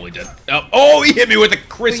 I'm Sorry. totally dead. Oh, he hit me with a Wait,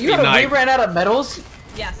 crispy we knife. ran out of medals?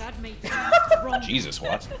 Yes. That made you strong. Jesus,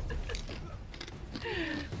 what?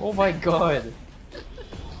 Oh my god.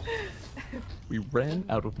 We ran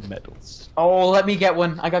out of medals. Oh, let me get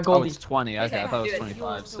one. I got Oh, Goldie. it's 20. Okay, I thought it was Do it.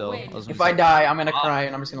 25 still. If I die, I'm gonna cry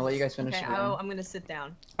and I'm just gonna let you guys finish Okay, it. I'm gonna sit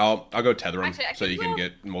down. I'll go tether him Actually, so you can well-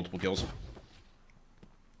 get multiple kills.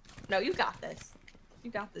 No, you got this.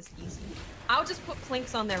 You got this easy. I'll just put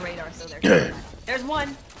plinks on their radar so they're There's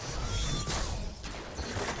one.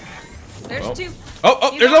 There's Oh. 2.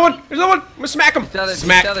 Oh, there's another one. There's another one. I'm gonna smack him. Tethered,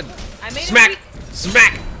 Smack. tethered. I made Smack. him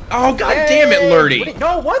Smack. Oh, god damn it, Lurdy. Wait,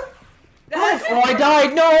 no, what? Oh, I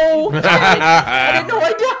died. No. I didn't know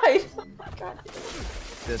I died. Oh my god.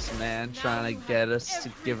 This man trying to get us to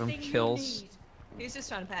give him kills. He's just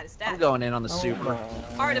trying to pad his I'm stats. going in on the super.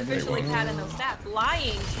 Artificially padding those stats.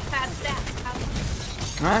 Lying to pad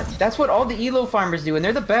stats. That's what all the Elo farmers do, and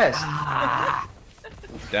they're the best.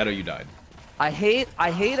 Dado, you died. I hate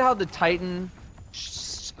how the Titan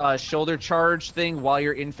shoulder charge thing while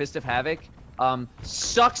you're in Fist of Havoc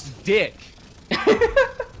sucks dick.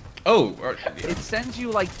 Oh, It sends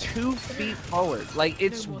you like 2 feet forward. Like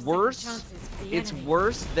it's No more worse. second chances for the It's enemy.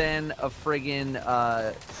 worse than a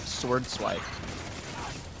friggin' sword swipe.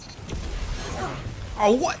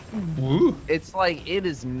 Oh, what? Woo. It's like, it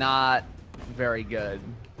is not very good.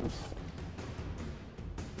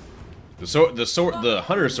 The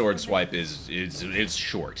hunter sword swipe is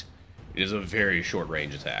short. It is a very short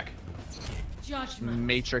range attack. Judgment.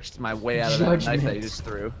 Matrixed my way out of that knife that you just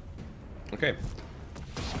threw. Okay.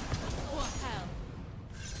 Or hell.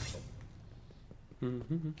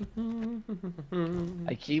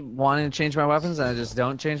 I keep wanting to change my weapons, and I just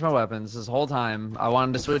don't change my weapons this whole time. I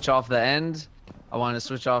wanted to switch off the end. I wanted to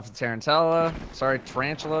switch off the Tarantella. Sorry,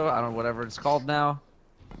 Tarantula. I don't know, whatever it's called now.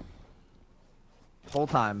 Whole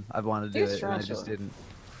time I've wanted to do it, and I just didn't.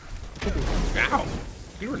 Ow!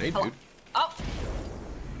 Good grenade, dude. Oh!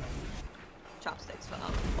 Chopsticks fell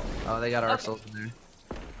out. Oh, they got arc souls in there.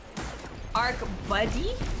 Arc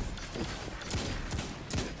buddy?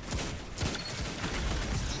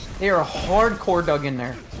 They are hardcore dug in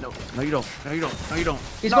there. No, no you don't. No, you don't. No, you don't.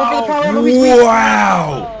 He's going for the power of his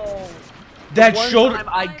Wow! That shoulder. Time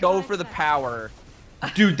I go for the power.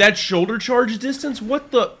 Dude, that shoulder charge distance?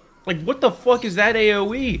 What the? Like, what the fuck is that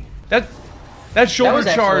AOE? That shoulder was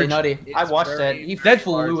charge. Nutty. I watched that. He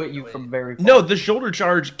flew at you from very far. No, the shoulder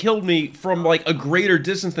charge killed me from like a greater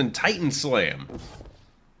distance than Titan Slam.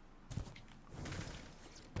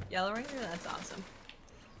 Yellow Ranger? That's awesome.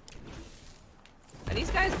 Are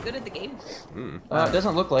these guys good at the game? It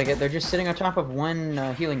doesn't look like it. They're just sitting on top of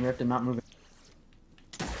one healing rift and not moving.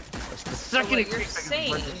 So what you're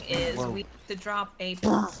saying is we have to drop a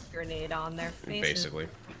grenade on their faces. Basically.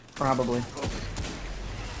 Probably.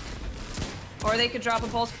 Or they could drop a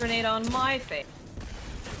pulse grenade on my face.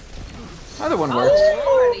 Either one works.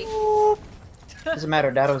 Oh, Doesn't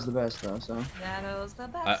matter. Dato's the best though, so. Dato's the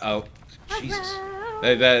best. Oh, Jesus.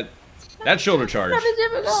 That shoulder charge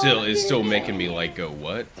is still making me like go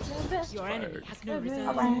what? Your enemy has no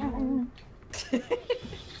reserve.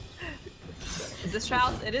 Is this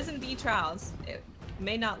Trials? It isn't the Trials. It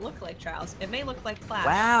may not look like Trials. It may look like Clash.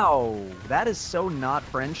 Wow, that is so not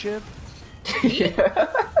friendship.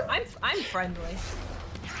 I'm friendly.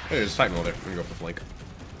 Hey, there's Titan over there. I'm gonna go for flank.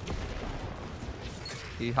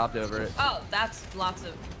 He hopped over it. Oh, that's lots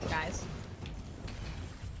of guys.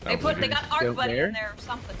 Oh, They got Arc Buddy there? in there or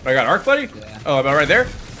something. I got Arc Buddy? Yeah. Oh, am I right there?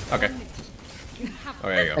 Okay. Oh,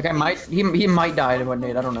 there you go. Like I might, he might die to one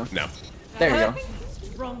nade. I don't know. No. There you go.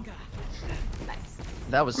 Stronger. Nice.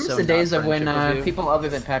 That was It's so the days not of when friendship of you. people other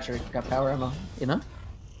than Patrick got power ammo, you know?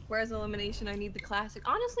 Whereas Elimination, I need the classic.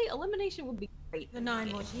 Honestly, Elimination would be great. The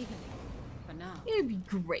 9 watch eagerly. For now. It would be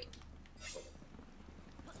great.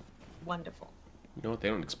 Wonderful. You know what? They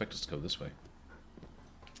don't expect us to go this way.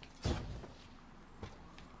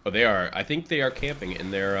 Oh, they are. I think they are camping in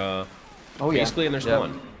their, basically in their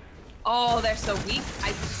spawn. Oh, they're so weak. I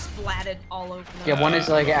splatted all over them. Yeah, one is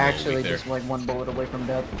like actually weak there. just like one bullet away from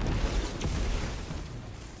death.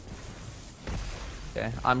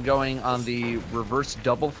 Okay, I'm going on the reverse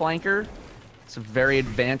double flanker. It's a very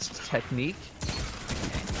advanced technique.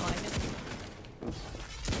 I like it.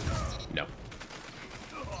 No.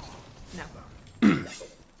 No.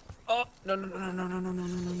 Oh no no no no no no no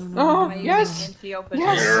no no no! Oh, Am I yes! using anti-open?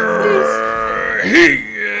 Yes,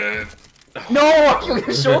 please! No!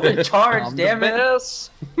 You shoulder charge, I'm damn the it!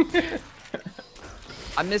 best.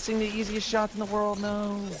 I'm missing the easiest shots in the world.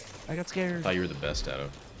 No, I got I scared. thought you were the best, Dato.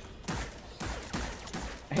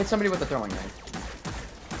 I hit somebody with a throwing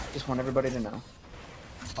knife. Just want everybody to know.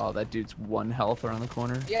 Oh, that dude's 1 health around the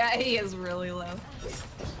corner. Yeah, he is really low. Just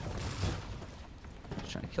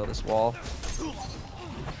trying to kill this wall.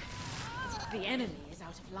 The enemy is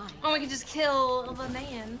out of line. Oh, we can just kill the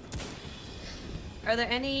man. Are there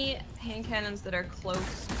any hand cannons that are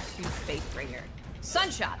close to Fatebringer?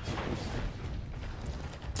 Sunshot!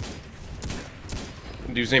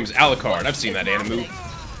 Dude's name is Alucard. I've seen that anime. Yeah,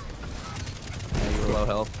 you were low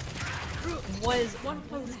health. Was One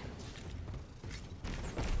foe left.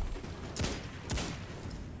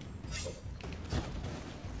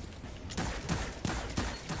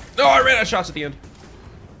 No, I ran out of shots at the end.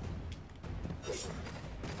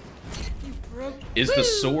 You broke. Is the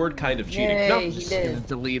sword kind of cheating? Yay, No. he Just did. gonna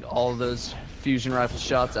delete all those fusion rifle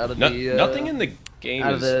shots out of No, the nothing in the game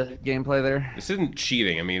out is. of the gameplay there. This isn't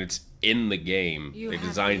cheating. I mean, it's in the game. You They have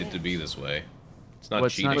designed the it to be this way. It's not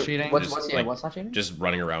What's cheating. not cheating? Just, What's like, not cheating? just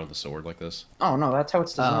running around with a sword like this. Oh no, that's how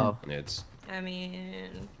it's designed. Oh, It's I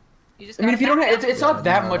mean, you just I mean, gotta if you don't back have, up. it's not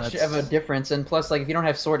that no, much that's- of a difference, and plus, like, if you don't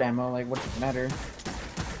have sword ammo, like, what does it matter?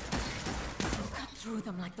 Cut through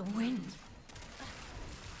them like the wind.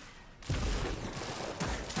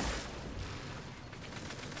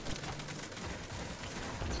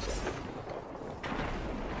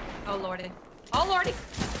 Oh lordy. Oh lordy!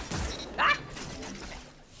 Ah!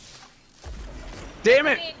 damn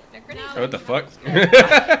it! They're Oh, what the fuck?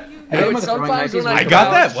 Sometimes when I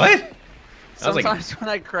got that. What? Sometimes when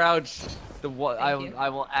I crouch, I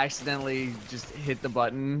will accidentally just hit the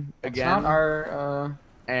button again. Not our.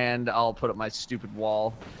 And I'll put up my stupid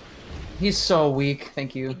wall. He's so weak.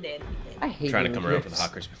 Thank you. He did. I hate trying to come around for the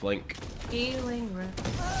hot crispy flank. Healing rip.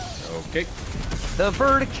 Okay. The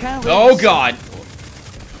verticality. Oh god.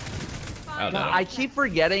 Oh, no. I keep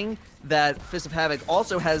forgetting that Fist of Havoc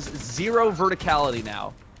also has 0 verticality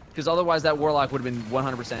now, because otherwise that warlock would have been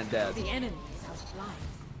 100% dead. The enemy is out of life.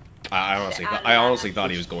 I honestly thought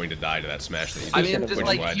he was going to die to that smash that he did. I mean, just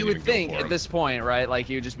like you would think at this point, right? Like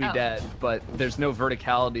he would just be dead, but there's no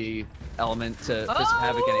verticality element to Fist of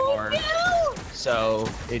Havoc anymore. No! So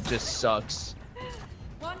it just sucks.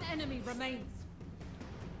 One enemy remains.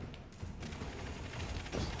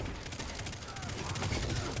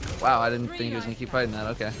 Wow, I didn't think he was gonna keep fighting that.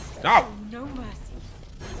 Okay. No! No mercy.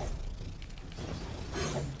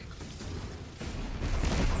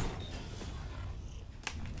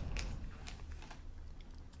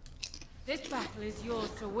 This battle is yours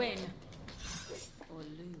to win or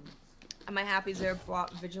lose. Am I happy Zero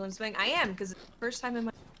brought Vigilance Wing? I am, because it's the first time in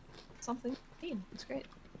my something. It's great.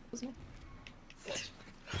 Wasn't it?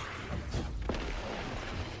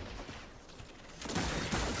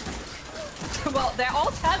 Well, they're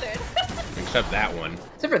all tethered. Except that one.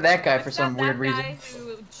 Except for that guy for some weird reason.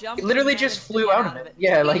 He literally just flew out of it.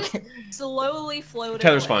 Yeah, like slowly floated.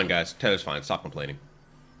 Tether's away. fine, guys. Tether's fine. Stop complaining.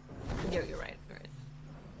 You're right. You're right.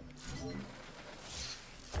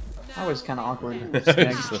 that was kind of awkward.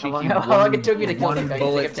 How long it took me to kill one the guy?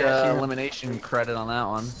 bullet elimination credit on that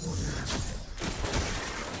one.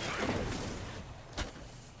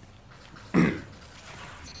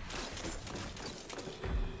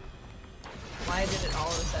 Why did it all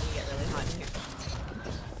of a sudden get really hot in here?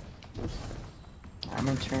 I'm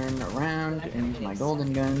gonna turn around and use my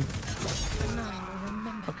golden gun.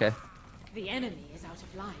 Okay. The enemy is out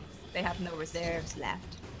of life. They have no reserves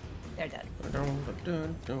left. They're dead. I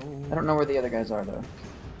don't know where the other guys are though.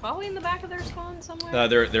 Probably in the back of their spawn somewhere.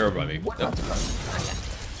 They're above me. Not Yep. surprised.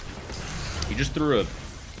 He just threw a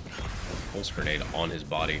pulse grenade on his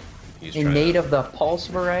body. He's A trying nade to... of the pulse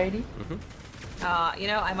variety? You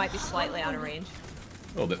know, I might be slightly out of range.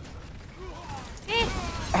 A little bit.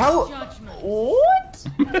 How? Judgment. What?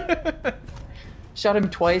 Shot him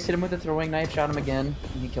twice, hit him with a throwing knife, shot him again,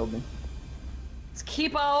 and he killed me. Let's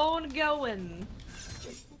keep on going.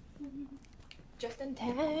 Just in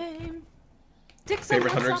time. Dixon,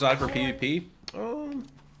 Favorite hunter what's up, exotic for Tyler? PvP?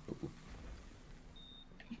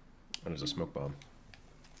 That is a smoke bomb.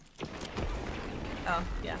 Oh,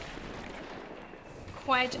 yeah.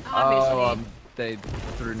 Quite obviously. Oh, they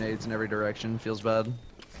threw nades in every direction. Feels bad.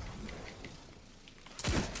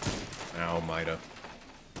 Ow, Mida.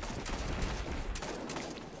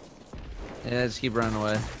 Yeah, just keep running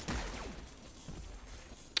away.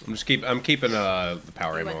 I'm keeping the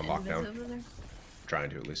power They ammo went on in this lockdown. over there. Trying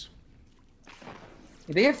to at least.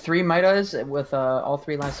 They have 3 Midas with all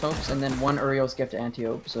 3 last hopes, and then 1 Uriel's gift to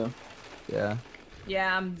Antiope, so. Yeah.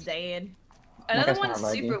 Yeah, I'm dead. That Another guy's one's kinda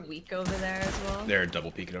laggy. super weak over there as well. They're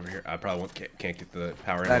double peeking over here. I probably can't get the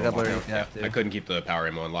power Back ammo up on where you lockdown. have to. I couldn't keep the power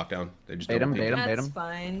ammo on lockdown. They just Bait double him, bait peeked. him, bait That's him.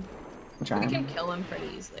 fine. I'm We trying. can kill him pretty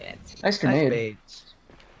easily. It's Nice grenade. Bait.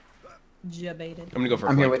 jabated. I'm gonna go for a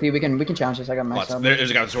I'm here flank. with you. We can challenge this. I got my Lots. sub.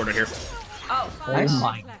 There's a guy with a sword right here. Oh, Nice. Oh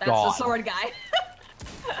my that's god. the sword guy.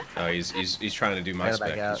 Oh, he's trying to do my Gotta spec.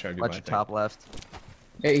 back He's out. trying to do Watch my your thing. top left.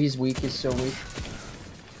 Yeah, he's weak. He's so weak.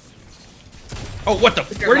 Oh, what the?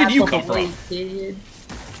 Where did you come from? Kid.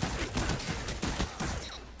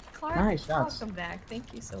 Clark, Nice shots. welcome back.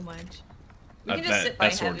 Thank you so much. We can just That sit by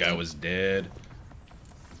sword Heavy. guy was dead.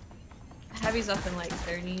 Heavy's up in like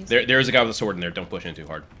 30s. There's a guy with a sword in there. Don't push in too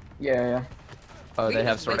hard. Yeah. Oh, We they can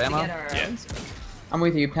have just sword wait to ammo? get our Yeah. own sword. I'm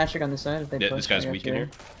with you. Patrick on the side. If they Yeah, push, this guy's I got weak you. in here.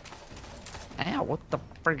 Ow, what the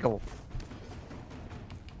frickle?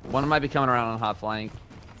 One might be coming around on hot flank.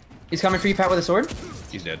 He's coming for you, Pat, with a sword.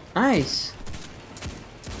 He's dead. Nice.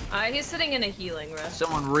 He's sitting in a healing rush.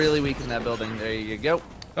 Someone really weak in that building. There you go.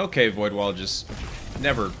 Okay, Void Wall just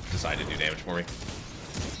never decided to do damage for me.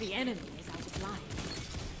 The enemy is out of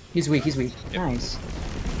life. He's weak. He's weak. Yep. Nice.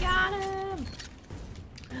 Got him!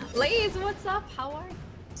 Laze, what's up? How are you?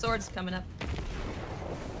 Sword's coming up.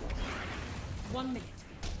 1 minute.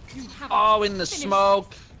 You have Oh, in the finished.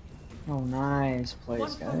 smoke. Oh, nice plays, One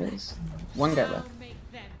for me. guys. One guy Now left.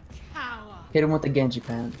 make them cower. Hit him with the Genji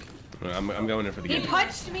pan. I'm going in for the He game.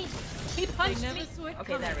 punched me! He punched never me! saw it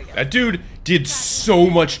Okay, there we go. That dude did so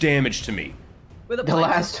much damage to me. With a The punch.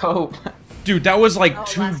 last hope. Dude, that was like Oh,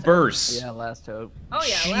 2 last time. bursts. Yeah, last hope. Oh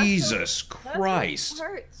yeah, Jesus last one Christ.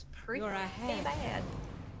 hurts pretty You're ahead. bad.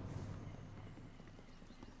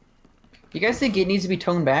 You guys think it needs to be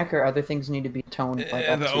toned back, or other things need to be toned? Like,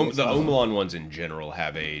 up The to its level? Omelon ones in general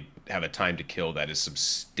have a time to kill that is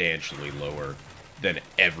substantially lower than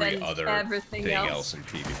every other everything thing else. else in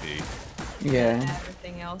PvP. Yeah.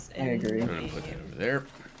 Everything else. I agree. I'm gonna put that over there.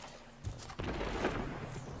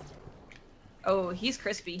 Oh, he's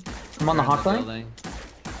crispy. I'm on the hot flank. Building.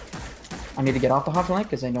 I need to get off the hot flank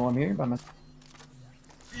because I know I'm here by my.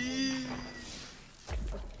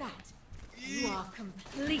 With that, you are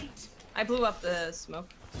complete. I blew up the smoke.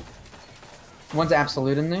 One's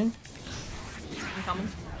absolute in there. I'm coming.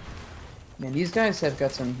 Man, these guys have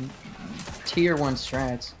got some tier 1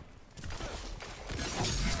 strats.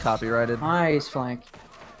 It's copyrighted. Nice flank.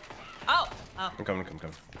 Oh! I'm coming.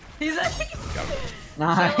 He's like, Got him.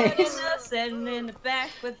 Nice. sitting in the back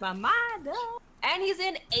with my mind up. And he's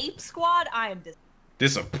in Ape Squad. I am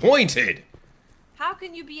Disappointed. How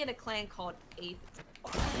can you be in a clan called Ape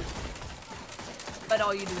Squad? But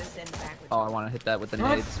all you do is send back with Oh, I want to hit that with the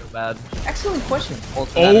What? nade so bad. Excellent question.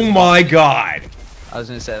 Holtz, that Oh is- my god. I was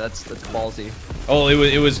gonna say that's ballsy. Oh,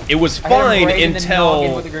 it was I hit him fine right in the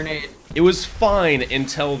noggin with a until grenade. it was fine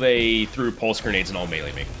until they threw pulse grenades and all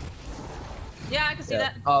melee me. Yeah, I can see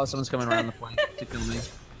that. Oh, someone's coming around the flank to kill me.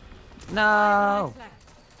 No.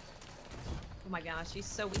 Oh my gosh, he's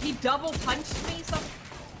so. He double punched me. So.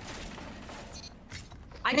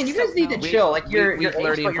 I Man, you just guys need don't to know. chill. Like you're weak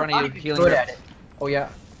flirty in front of you, not healing good her. at it. Oh yeah.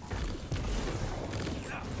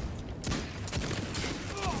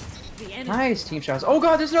 The enemy. Nice team shots. Oh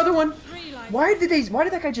god, there's another one. 3 lives. Why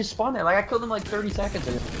did that guy just spawn there? Like I killed him like 30 seconds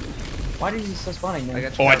ago. Why did he still spawning there? I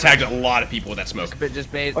got you Oh, I covered. tagged a lot of people with that smoke.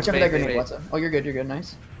 Just bait. Watch out for bait, that bait, grenade, bait. what's up? Oh, you're good,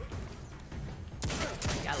 nice.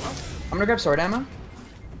 Got low. I'm gonna grab sword ammo.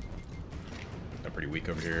 I'm pretty weak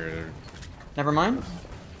over here. Never mind.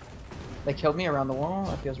 They killed me around the wall.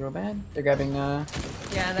 That feels real bad. They're grabbing, Yeah,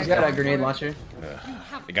 he's they're got a going grenade for it. launcher.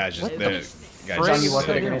 The guy's just What the the guy's It's on just you, watch out,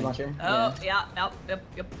 a sitting. grenade launcher. Oh, Yeah. yep.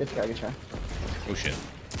 Good try, good try. Oh shit.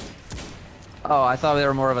 Oh, I thought there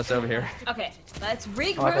were more of us over here. Okay, let's Oh,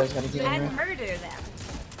 I thought it was gonna regroup get in and there. murder them.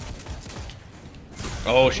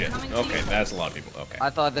 Oh shit. Coming to Okay, you. that's a lot of people. Okay.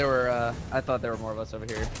 I thought there were more of us over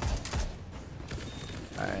here.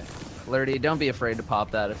 All right, Flirty, don't be afraid to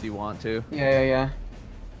pop that if you want to. Yeah.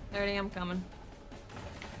 30, I'm coming.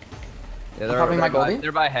 Yeah, Popping my by, Goldie?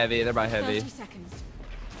 they're by heavy. They're by 30 heavy. seconds.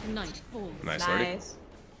 Night falls. Nice, Lordy. Nice.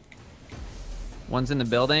 One's in the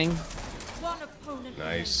building. One opponent.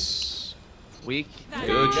 Nice. Weak. Good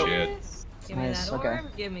Nice. shit. Give me Nice, that okay.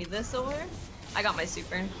 orb. Give me this orb. I got my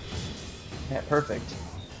super. Yeah, perfect.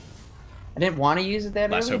 I didn't want to use it that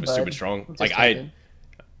Last early, hope is but super strong. it's Like just I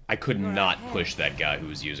good. could not push that guy who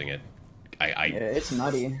was using it. I Yeah, it's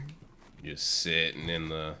nutty. just sitting in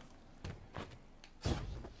the.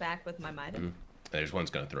 Back with my might. There's one's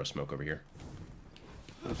gonna throw smoke over here.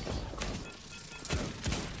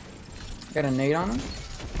 Got a nade on him.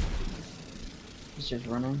 He's just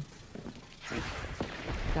running.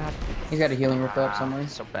 God, He's got a healing ripped up somewhere.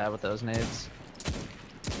 so bad with those nades.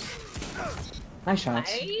 Nice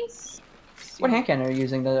shots. Nice. What hand cannon are you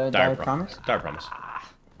using? The Dire Promise? Dire promise.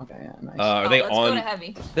 Okay, yeah, nice. Are they let's on? go to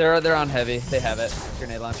heavy. They're on heavy. They have it.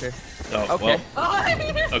 Grenade launcher. Oh, Okay.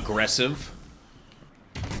 well, aggressive.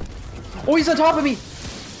 Oh, he's on top of me!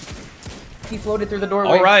 He floated through the doorway.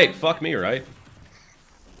 All right, fuck me, right?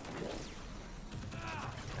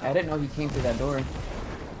 I didn't know he came through that door.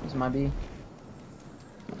 This might be.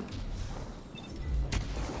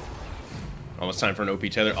 Almost time for an OP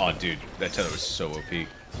tether. Oh, dude, that tether was so OP.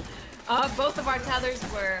 Both of our tethers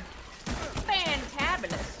were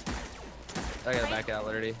fantabulous. I gotta back out,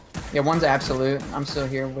 Lurdy. Yeah, one's absolute. I'm still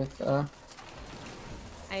here with, I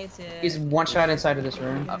had to. He's one shot inside of this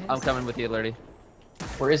room. I'm coming with you, Lurdy.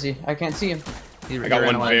 Where is he? I can't see him. I got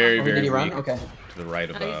one very, Oh, did very he run? weak Okay. to the right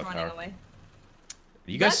of Oh, he's running power. away.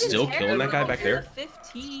 Are you guys still killing that guy back there?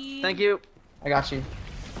 15. Thank you. I got you.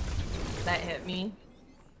 That hit me.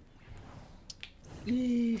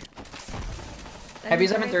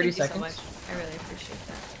 Heavy's up in 30 Thank you seconds. So much. I really appreciate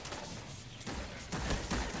that.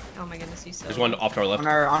 Oh my goodness, he's so. There's one off to our left. On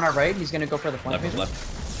our right, he's gonna go for the flank. Left, maybe? left.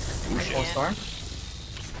 Oh, shit. Full star.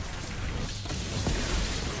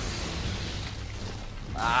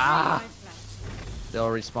 Ah! They'll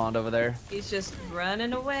respawn over there. He's just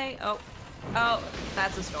running away. Oh,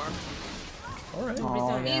 that's a storm. All right. Oh,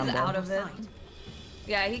 yeah, He's I'm out dead. of it.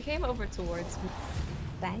 Yeah, he came over towards me.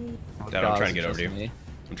 Bye. Dad, I'm trying to get over to you.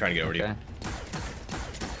 I'm trying to get over to Okay.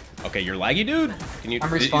 you. Okay, you're laggy, dude. Can you? I'm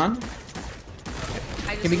respawn.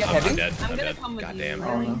 Can we get I'm heavy? dead. I'm I'm gonna dead. come with God you. damn.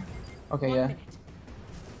 Oh no. Okay, One yeah. minute.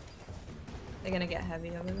 They're gonna get heavy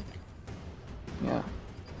over there. Yeah.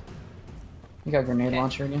 You got a grenade Okay.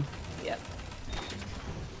 launcher again. Yep.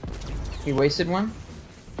 He wasted one.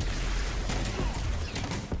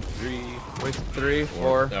 3. Wasted 3,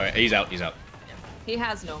 4. Alright, he's out. He's out. He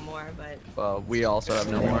has no more, but Well, we also have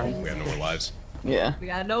no more. We have no more lives. Yeah. we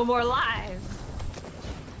got no more lives.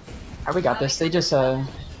 Alright, we got this. They just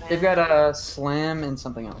they've got a slam and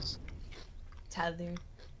something else. Tether.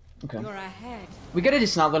 Okay. You're ahead. We gotta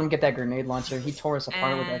just not let him get that grenade launcher. He tore us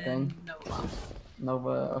apart with that thing. No love. Nova.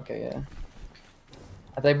 Okay, yeah.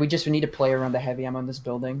 I think we just need to play around the heavy ammo in this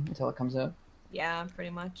building until it comes out. Yeah,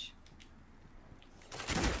 pretty much.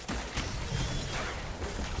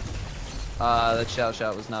 That shadow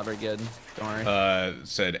shot was not very good. Don't worry.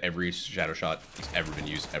 Said every shadow shot that's ever been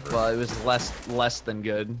used ever. Well, it was less than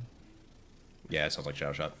good. Yeah, it sounds like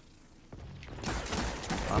shadow shot.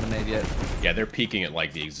 On the nade yet. Yeah, they're peaking at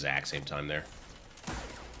like the exact same time there.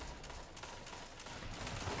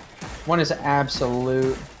 One is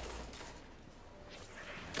absolute.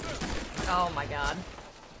 Oh my god.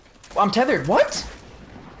 Well, I'm tethered. What?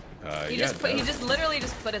 He yeah, just literally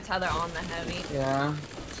just put a tether on the heavy. Yeah.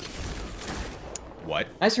 What?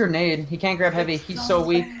 Nice grenade. He can't grab heavy. He's so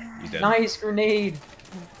weak. He's dead. Nice grenade.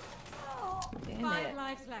 Damn 5 it.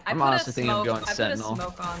 lives left. I'm honestly thinking of going Sentinel. I put a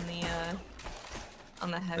smoke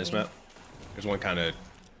on the heavy. This map. There's one kind of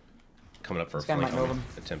coming up for This a guy flank might know on me, them.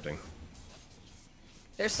 attempting.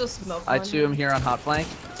 There's still smoke. I on too am here on hot flank.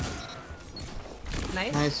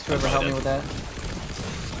 Nice. Nice. Whoever helped me with that.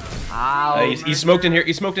 Ow. He's smoked in here.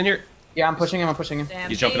 He's smoked in here. Yeah, I'm pushing him. I'm pushing him. Damn,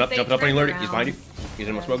 He's jumping up on you, turned Lurdy. He's behind you. around. He's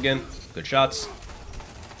in with smoke again. Good shots.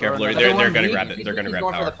 Careful, Lurdy. Another They're one gonna weak. grab it. They're gonna He's grab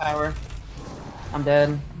going for power. the power. I'm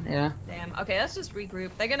dead. Yeah. Damn. Okay, let's just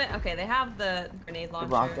regroup. They're gonna. Okay, they have the grenade The launcher.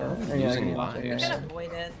 rocket. Yeah, Using grenade lives. launcher, We're yeah. gonna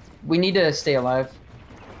avoid it. We need to stay alive.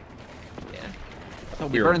 Yeah.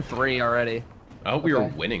 We burned 3 already. I hope we were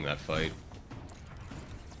Okay. winning that fight.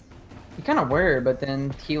 We kind of were, but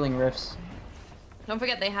then healing rifts. Don't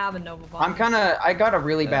forget they have a Nova bomb. I got a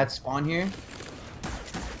really bad spawn here.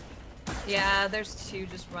 Yeah, there's 2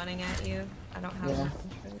 just running at you. I don't have Yeah. enough.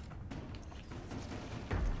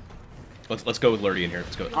 Let's go with Lurdy in here.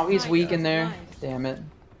 Let's go. Oh, he's weak in there. Damn it.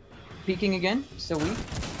 Peeking again? Still weak?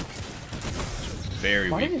 Very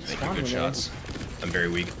Why did weak. it Thank you. spawn Good me there? shots. I'm very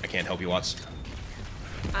weak. I can't help you, Watts.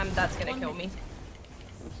 That's gonna kill me.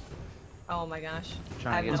 Oh my gosh.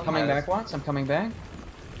 Trying to I get have I'm no coming health. back, Watts. I'm coming back.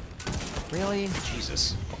 Really?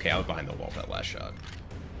 Jesus. Okay, I was behind the wall for that last shot.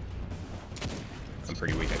 I'm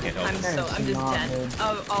pretty weak. I can't help. I'm you. just not dead. good.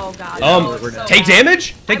 Oh god. we're so dead. Take bad.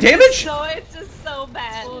 damage. Take I'm just damage. So it's just so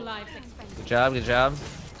bad. All lives expended. Good job, good job.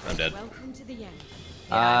 I'm dead. Welcome to the end.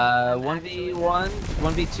 Yeah, I'm 1v1,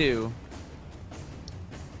 1v2.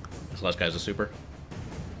 This last guy's a super.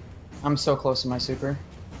 I'm so close to my super.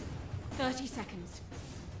 30 seconds.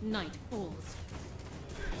 Night falls.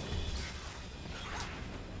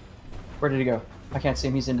 Where did he go? I can't see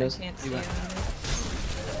him. He's indoors. Can't see went. him.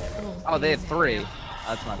 Oh, they had 3.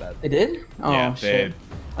 That's my bad. They did? Oh, Yeah, shit.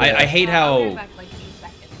 I hate I'll be how. back like in a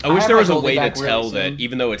second. I wish have there my was a goldie way to back really tell that soon.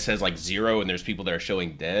 even though it says like 0 and there's people that are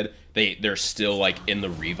showing dead, they're still like in the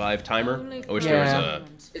revive timer. I wish there was Yeah. a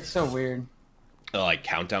It's so weird. like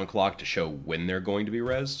countdown clock to show when they're going to be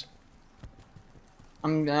rezzed.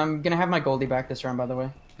 I'm gonna have my Goldie back this round, by the way.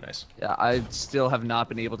 Nice. Yeah, I still have not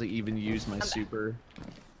been able to even use my super.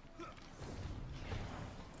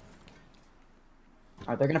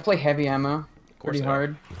 Alright, they're gonna play heavy ammo. Of course Pretty they are.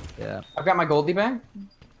 hard. Yeah. I've got my Goldie back.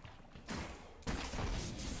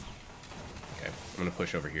 Okay, I'm gonna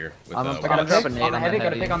push over here. With, I'm gotta gonna drop a pick nade on on the the heavy, heavy.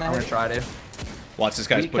 gotta pick on the I'm gonna heavy. try to. Watts, this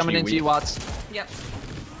guy's Weak pushing coming you into weak. you, Watts. Yep.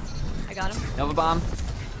 I got him. Nova bomb.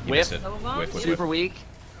 You Whip. missed it. Double bomb? Whip, whip, Super whip. weak.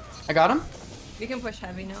 I got him. We can push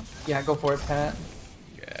heavy now. Yeah, go for it, Pat.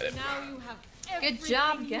 Got it. Now you have Good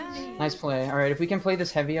job, everything you guys. need. Nice play. Alright, if we can play this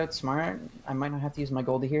heavy out smart, I might not have to use my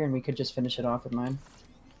Goldie here, and we could just finish it off with mine.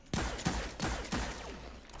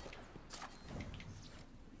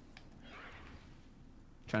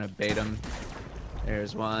 Trying to bait him.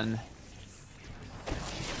 There's one.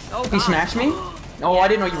 Oh, He God. smashed me? Oh, I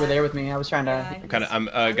didn't know you were there with me. I was trying to... Yeah, I'm kind of.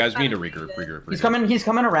 I'm. Guys, we need to regroup. Regroup. He's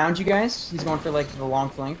coming around you guys. He's going for, like, the long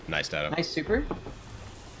flank. Nice data. Nice super.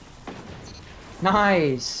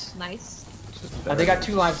 Nice. Nice. Oh, they got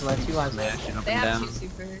 2 lives left, 2 lives left. Smashing up They and have down. 2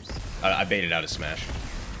 supers. I baited out a smash.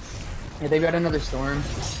 Yeah, they got another storm.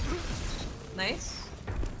 Nice.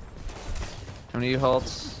 Coming to you,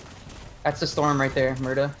 Holtz. That's the storm right there,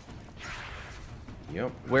 Murda.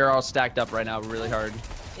 Yep. We're all stacked up right now, really hard.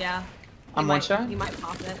 Yeah. I'm one shot? He might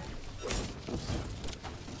pop it.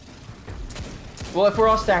 Well, if we're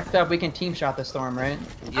all stacked up, we can team shot the storm, right?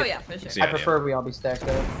 Oh yeah, for sure. See- I Yeah, prefer we all be stacked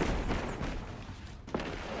up.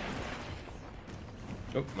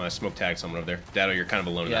 Oh, my smoke tagged someone over there. Dado, you're kind of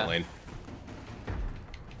alone in Yeah. that lane.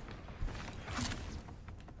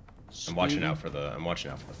 I'm watching out for the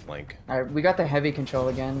flank. All right, we got the heavy control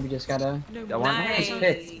again. We just gotta. That one? Nice.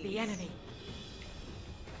 The enemy.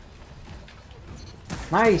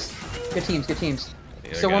 Nice. Good teams. Good teams.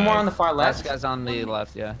 The So other one more guy- on the far Last left. guy's on the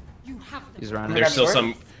left, yeah. You have them. He's running. There- There's still sword?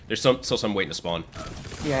 some. There's still some waiting to spawn.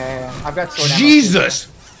 Yeah. I've got sword ammo. Jesus!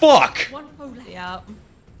 Fuck! One foe left. Yep.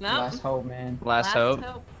 No. Last hope, man. Last hope.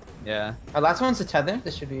 Yeah. Our last one's a tether.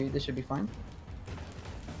 This should be fine.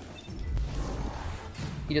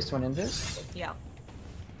 He just went into it. Yeah.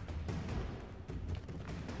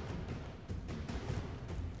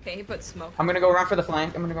 Okay, he put smoke. I'm gonna go around for the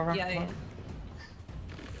flank. I'm gonna go around. Yeah, for the yeah. flank.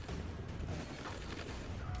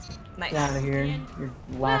 Nice. Get out of here. Your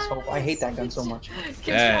last hope. I hate that gun so much.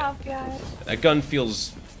 Good Yeah. job, guys. That gun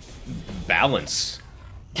feels balanced.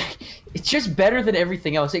 It's just better than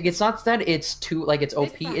everything else. It's not that it's too like it's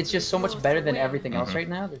OP. It's just so much better than everything else right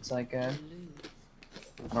now. It's like I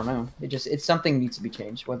don't know. It's something needs to be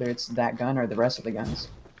changed. Whether it's that gun or the rest of the guns.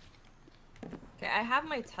 Okay, I have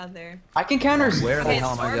my tether. I can counter. Where the Okay,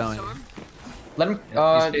 hell am I storm, going? storm. Let him. He's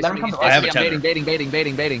Let chasing him me, come. he's I have a chasing me. tether.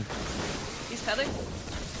 Baiting. He's tethered?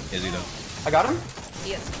 Is he though? I got him.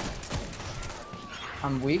 He is.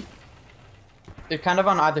 I'm weak. They're kind of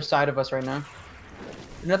on either side of us right now.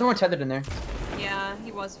 Another one tethered in there. Yeah,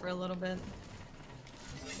 he was for a little bit.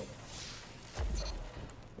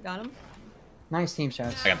 Got him? Nice team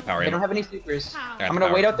shots. I got the power They don't ammo. have any supers. How? I got I'm the gonna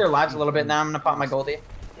power. wait out their lives a little bit. Now I'm gonna pop my Goldie.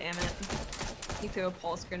 Damn it. He threw a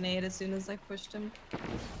pulse grenade as soon as I pushed him.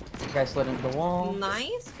 The guy slid into the wall.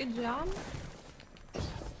 Nice, good job.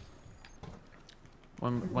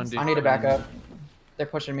 One dude. I need to back up. They're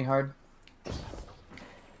pushing me hard.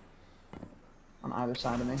 On either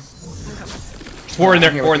side of me. Four in I'm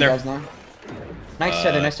there. here Four with in you there. guys now. Nice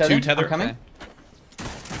tether. Nice tether. Two tether. I'm coming. Okay.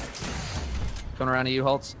 Going around to you,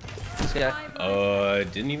 Holtz. This guy.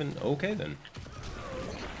 Didn't even. Okay then.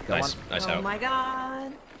 Got Nice. one. Nice Oh out. my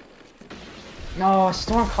god. No,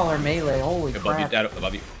 Stormcaller melee. Holy Above you, crap. Dad.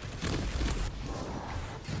 Above you.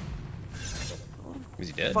 Is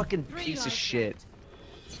he dead? Fucking piece of shit.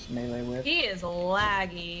 Melee whip. He is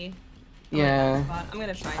laggy. Yeah. I'm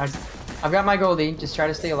gonna try and... I've got my Goldie. Just try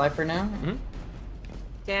to stay alive for now.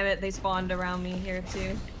 Damn it, they spawned around me here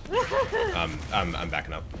too. I'm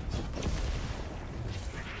backing up.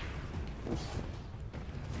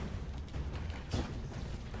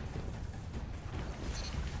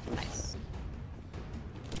 Nice.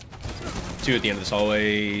 Two at the end of this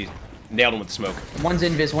hallway. Nailed him with the smoke. One's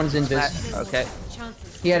invis. One's invis. Okay.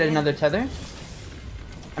 Chances. He had another tether.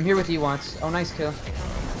 I'm here with you once. Oh, nice kill.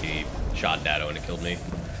 He shot Dado and it killed me.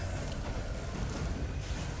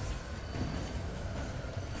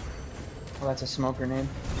 Oh, that's a smoke grenade.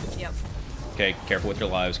 Yep. Okay, careful with your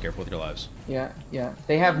lives. Careful with your lives. Yeah, yeah.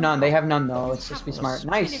 They have none. They have none though. Let's just be smart.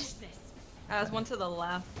 Finish Nice. this. There's one to the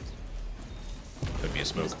left. Could be a I'm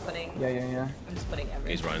smoke. just putting. Yeah, yeah, yeah. I'm just putting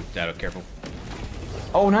everything. He's running. Dado, careful.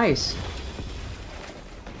 Oh, nice.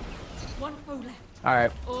 One foe left. All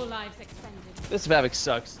right. All lives expended. This Vavik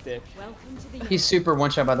sucks, dick. Welcome to the. He's super one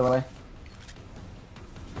shot, by the way.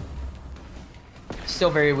 Still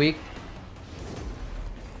very weak.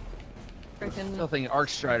 Freaking. Still think Arc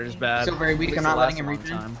Strider's bad. Still very weak. At least I'm not it letting lasts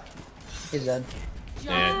him a long regen. time. He's dead.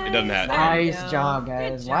 Yeah, it doesn't have. There we Nice go. job, Good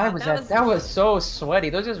guys. job. Why was that? That was so sweaty.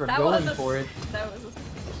 Those guys were That going was a- for it. That was.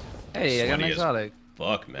 Hey, I got an Sweaty as exotic.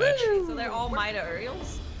 Fuck match. So they're all Mida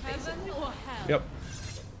Uriels. Heaven or hell. Yep.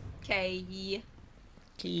 Okay.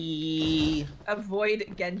 Key.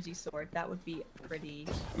 Avoid Genji sword. That would be pretty.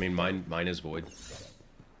 I mean, mine is void.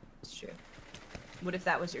 It's true. What if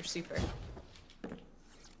that was your super?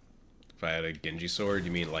 If I had a Genji sword,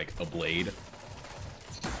 you mean like a blade?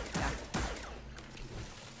 Yeah.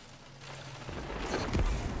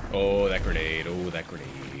 Oh, that grenade. Oh, that grenade.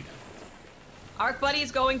 Arc Buddy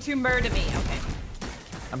is going to murder me. Okay.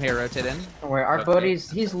 I'm here, rotate in. Don't worry, our Okay. buddy's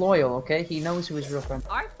he's loyal, okay? He knows who his real friend.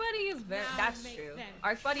 Arc Buddy is very. Now That's make true. them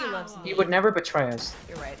Arc Buddy loves power. me. He would never betray us.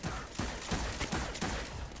 You're right.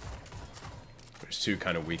 There's two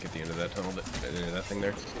kind of weak at the end of that tunnel. That thing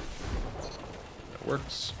there. That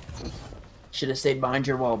works. Should have stayed behind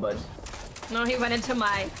your wall, bud. No, he went into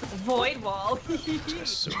my void wall.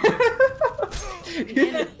 So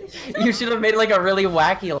You should have made like a really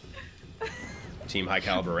wacky. Team high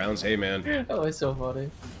caliber rounds. Hey man, That was so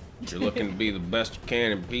funny. you're looking to be the best you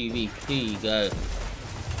can in PvP, guys.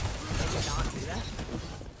 Did not do that.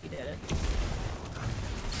 He did it.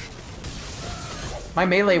 My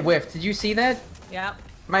melee whiffed. Did you see that? Yep.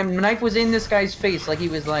 My knife was in this guy's face, like he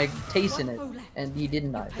was like tasting it, and he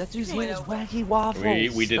didn't die. That dude's Wait, name is no. Wacky Waffles.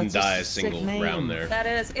 We didn't That's die a sick single name. round there. That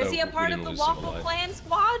is. Is Oh, he a we part didn't of the lose someone Waffle alive. Clan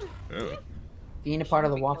squad? Oh. Being a part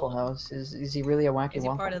of the Waffle House, is he really a wacky Is he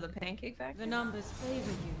waffle? part of the Pancake Factory? The numbers favor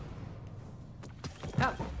you.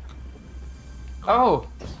 Oh, Oh,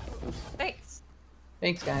 thanks.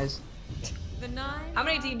 thanks guys. The 9. How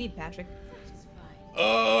many do you need, Patrick?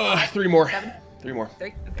 Satisfied. 3 more. Seven? 3 more. 3?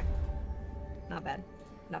 Okay. Not bad.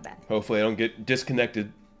 Not bad. Hopefully I don't get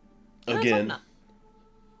disconnected Let's hope again. not.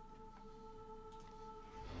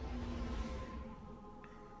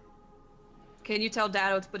 Can you tell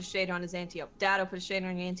Dado to put a shader on his anteope? Dado, put a shader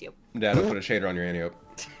on your anteope. Dad, I'll put a shader on your antiope.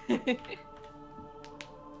 I'm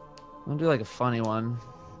gonna do like a funny one.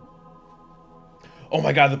 Oh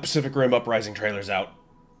my god, the Pacific Rim Uprising trailer's out.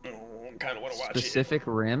 Oh, I kind of want to watch Pacific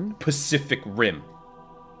Rim. it. Pacific Rim.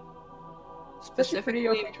 That's a pretty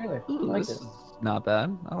okay trailer. I like This this. is not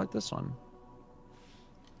bad. I like this one.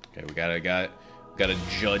 Okay, we gotta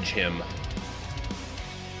judge him.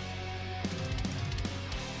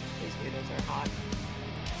 These noodles are hot.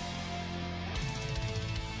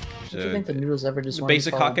 Do you think the noodles ever just The want to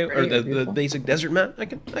basic fall hot or pretty the beautiful? basic desert map. I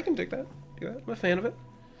can take that. I'm a fan of it.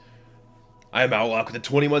 I am Outlock with the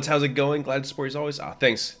 20 months. How's it going? Glad to support you as always. Ah,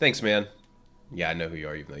 thanks, man. Yeah, I know who you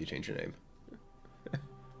are, even though you changed your name. Thank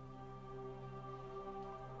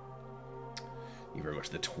you very much.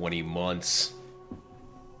 The 20 months.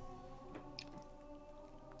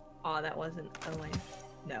 Oh, that wasn't a link.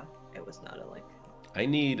 No, it was not a link. I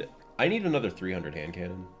need another 300 hand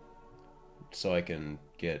cannon, so I can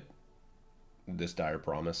get this Dire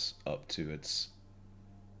Promise up to its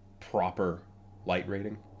proper light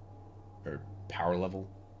rating or power level.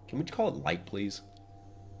 Can we call it light, please?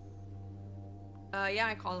 Yeah,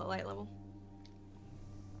 I call it light level.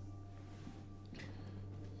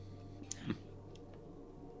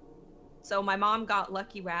 So my mom got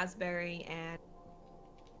Lucky Raspberry and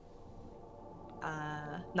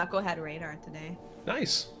Knucklehead Radar today.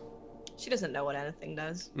 Nice. She doesn't know what anything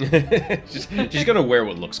does. she's gonna wear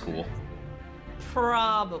what looks cool.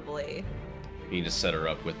 Probably. You need to set her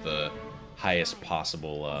up with the highest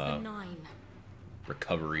possible The 9.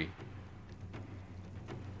 recovery.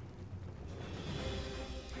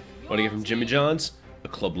 What do you get from Jimmy John's? A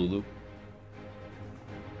Club Lulu.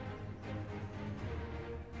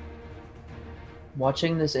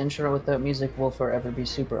 Watching this intro without music will forever be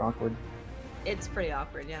super awkward. It's pretty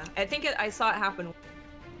awkward, yeah. I think I saw it happen.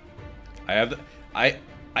 I have the,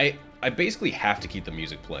 I basically have to keep the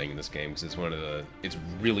music playing in this game because it's one of the it's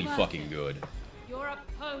really fucking good. Your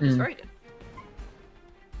opponent. It's very good.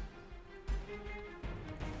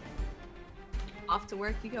 Off to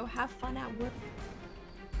work you go. Have fun at work.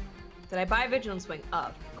 Did I buy Vigilance Wing?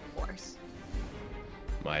 Of course.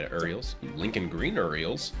 My Uriels, Lincoln Green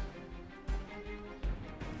Uriels,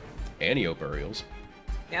 Antiope Uriels.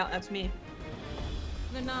 Yeah, that's me.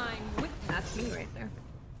 The 9. With That's me right there.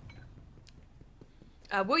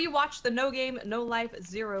 Will you watch the No Game, No Life,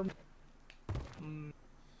 Zero?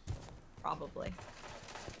 Probably.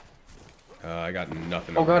 I got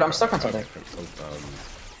nothing. Oh god, I'm stuck on something. Um,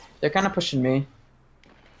 They're kind of pushing me.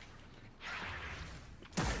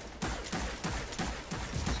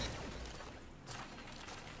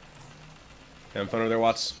 having fun over there,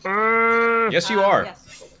 Watts? Yes, you are.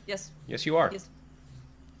 Yes. Yes. Yes, you are. Yes.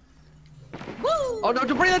 Woo! Oh no!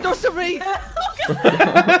 Don't bring that doors to me!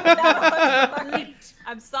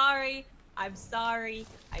 I'm sorry. I'm sorry.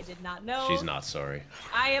 I did not know. She's not sorry.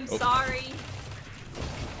 I am Oh. sorry.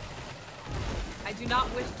 I do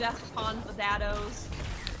not wish death upon the Dados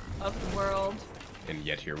of the world. And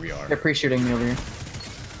yet here we are. They're pre-shooting me over here.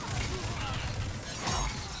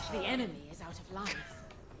 the enemy is out of life.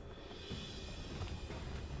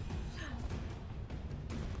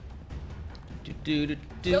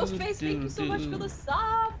 Ghostface, thank you so much for the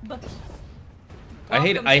sub.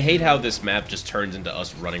 I hate how this map just turns into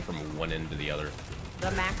us running from one end to the other.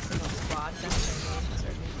 The maximum squad.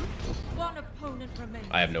 One opponent remains.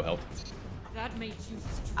 I have no health. That makes you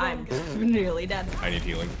I'm stronger. nearly dead. I need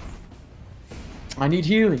healing. I need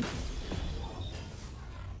healing.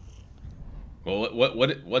 Well,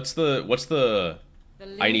 what's the The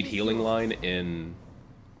I need lead is healing yours. line in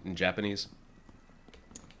Japanese?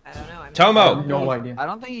 I don't know. Tomo. No idea. I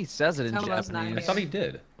don't think he says it in Tomo's not Japanese. I thought he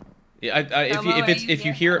did. Yeah, if Tomo, you you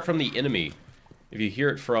hear hear it from the enemy, if you hear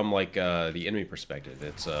it from like the enemy perspective,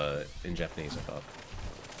 it's in Japanese. I thought.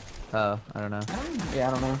 Oh, I don't know. Yeah,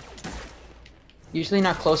 I don't know. Usually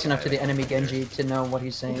not close enough to the enemy Genji to know what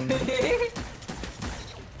he's saying.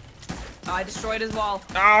 Oh, I destroyed his wall.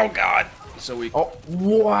 Oh God! So we. Oh,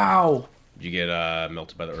 wow! Did you get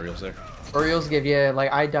melted by the Orioles there? Orioles give, yeah,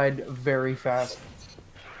 like, I died very fast.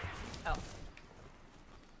 Oh.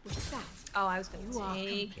 With that, Oh, I was You gonna are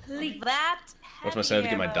take complete. that. What's my setup to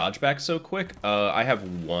get my hammer. dodge back so quick? I have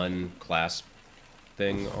one class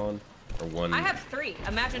thing on, or one. I have 3.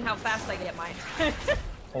 Imagine how fast I get mine.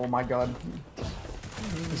 Oh my god.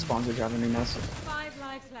 The spawns are driving me nuts. 5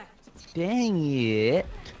 lives left. Dang it.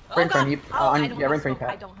 Right in front of you. Oh, I yeah, right in front of you,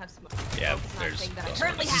 I Pat. don't have smoke. Yeah, Smoke's not a there's thing that I also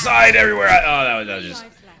currently have. side everywhere. Oh,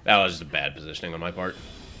 that was just bad positioning on my part.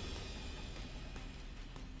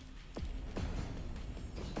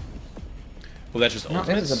 Well, that's just No,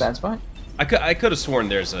 ultimates. this is a bad spot. I could have sworn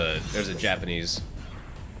there's a Japanese.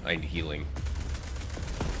 I need healing.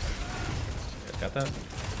 Got that?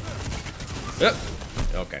 Yep.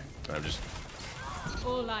 Okay. I'm just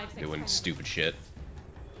All lives doing expended. stupid shit.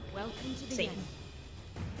 Welcome to the Same. end.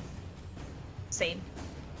 Same.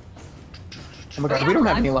 Oh my god, we don't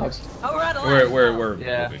have any lives. Oh, we're out of line. We're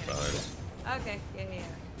Yeah. we'll be fine. Okay, yeah.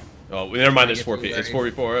 Oh, never mind. There's get 4 to people. It's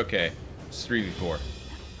Larry. 4v4. Okay, it's 3v4.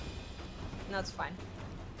 No, it's fine.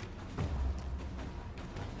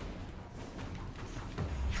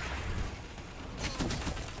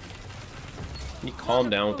 Can you calm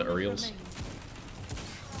down with the aerials?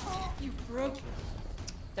 You broke.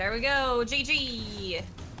 There we go. GG.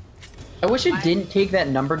 I wish it didn't take that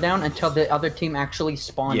number down until the other team actually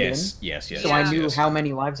spawned Yes, in. yes, yes. So Yeah. I knew yes. how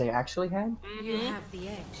many lives I actually had. You have the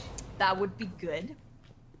edge. That would be good.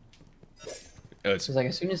 Oh, it's, Because like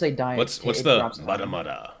as soon as they die, what's it the drops down. mada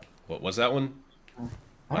mada? What was that one?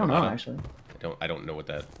 I don't know Mada? actually. I don't know what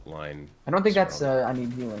that line. I don't think is that's from. I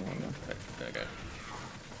need healing. Hang on. Okay.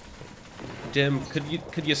 Dim,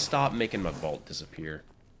 could you stop making my vault disappear?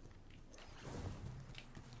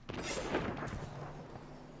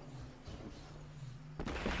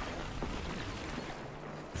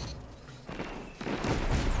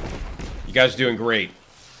 You guys are doing great.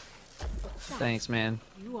 Thanks, man.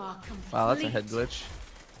 You are complete. Wow, that's a head glitch.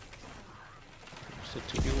 Is it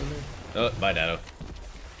 2 people in there? Oh, bye, Dado.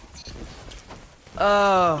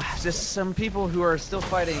 Oh, just some people who are still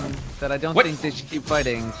fighting that I don't What? think they should keep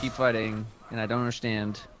fighting, and I don't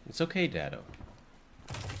understand. It's okay, Dado.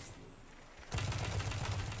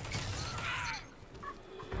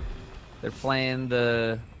 They're playing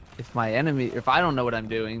the if I don't know what I'm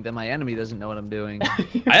doing, then my enemy doesn't know what I'm doing.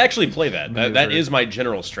 I actually play that. That Maneuver. is my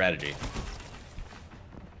general strategy.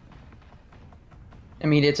 I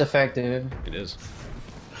mean, it's effective. It is.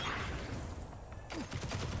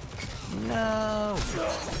 No.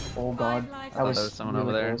 Oh god, I was there was someone really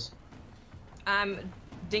over there. close. I'm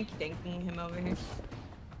dinky dinking him over here.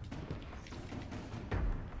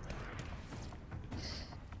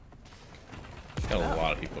 Got a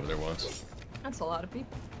lot of people over there once. That's a lot of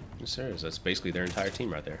people. Yes, sir. That's basically their entire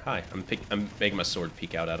team right there. Hi, I'm making my sword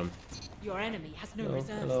peek out at them. Your enemy has no Hello,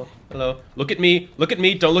 reserves. hello, left. hello. Look at me. Look at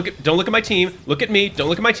me. Don't look at my team. Look at me. Don't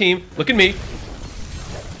look at my team. Look at me.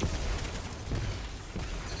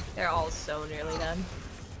 They're all so nearly done.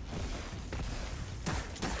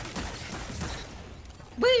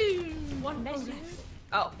 Woo! One foe left.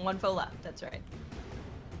 Oh, 1 foe left. That's right.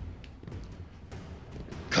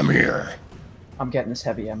 Come here. I'm getting this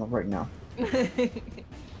heavy ammo right now.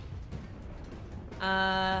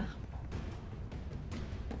 I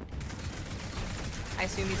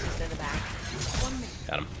assume he's just in the back. 1 minute.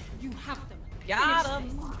 Got him. You have them. Got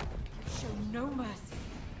Finish him. this. Show no mercy.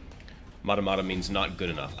 Mata mata means not good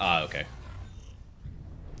enough. Ah, okay.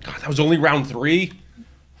 God, that was only round 3?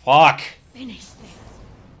 Fuck. Finish this.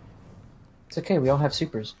 It's okay, we all have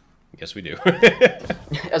supers. Yes, we do.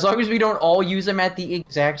 As long as we don't all use them at the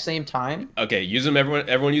exact same time. Okay, use them.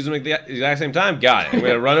 Everyone use them at the exact same time. Got it. I'm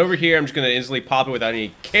gonna run over here. I'm just gonna instantly pop it without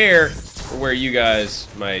any care for where you guys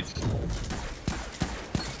might.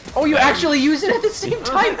 Oh, you actually use it at the same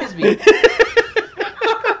time as me.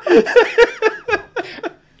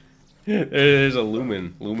 There's a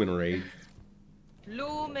lumen raid.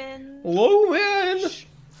 Lumen. Lumen.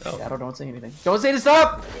 Dado, don't say anything. Don't say to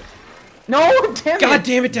stop. No, damn it. God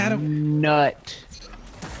damn it, Dado. Nut.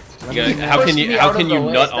 How can you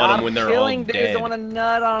nut on them when they're all killing dudes, dead? I want to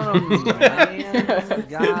nut on them, man.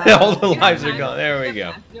 God. All the lives are gone. There we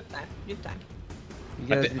go. You have time. You have time. You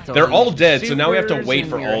guys need to They're all use dead, so now we have to supers wait and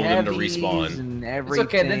for your all of them to heavies respawn. and It's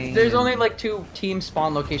okay. everything There's only and- like 2 team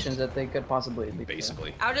spawn locations that they could possibly be.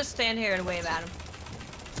 Basically. I'll just stand here and wave at him.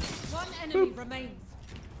 One enemy remains.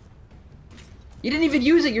 You didn't even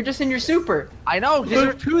use it. You're just in your super. I know, because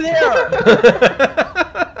there's 2 there. Could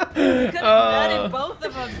have nutted both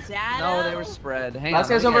of them, Dad. No, they were spread. Hang Last on.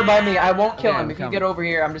 guy's over by me. I won't kill Okay, him. I'm If you coming. get over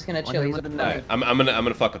here, I'm just gonna One chill. hit He's with a the nut. knife. I'm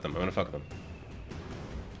gonna fuck with them. I'm gonna fuck with them.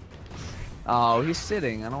 Oh, he's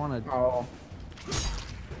sitting. I don't want to. Oh.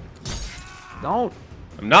 Don't.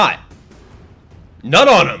 I'm not. Nut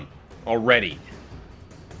on him already.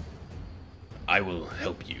 I will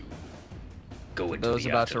help you. Go into Those the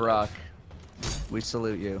about to afterlife. rock. We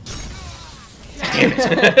salute you. Damn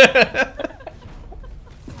it.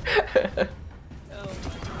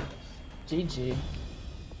 GG.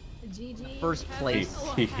 GG. First place.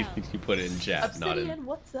 He put it in chat, not in. Obsidian,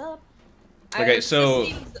 what's up? Okay, so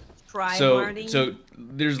Try-harding. so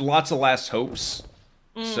there's lots of last hopes.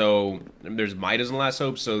 So there's Midas and last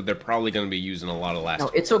hopes, so they're probably going to be using a lot of last. No,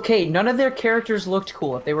 it's okay. None of their characters looked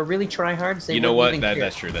cool. If they were really tryhards, they You know wouldn't what? even care.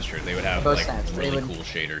 That's true. That's true. They would have Both like sides, they really would- cool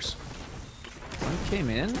shaders. One came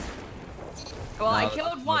in. Well, I No,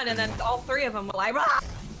 killed one, and then all three of them were like, "Rah!"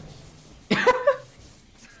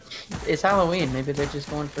 It's Halloween. Maybe they're just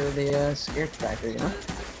going for the scare factor, you know?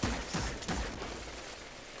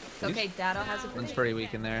 It's okay, Dado has a One's grenade. pretty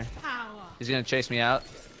weak in there. Power. He's gonna chase me out.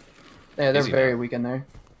 Yeah, they're Is he very now? weak in there.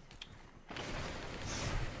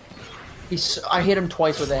 I hit him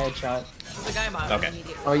twice with a headshot. There's a guy in my Okay.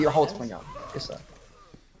 immediate Oh, your behind Holtz us. coming out. Good stuff.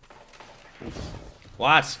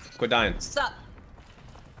 Lots. Quit dying. Sup?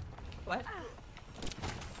 What?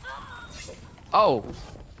 Oh,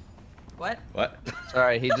 What? What?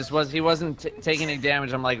 sorry. He wasn't taking any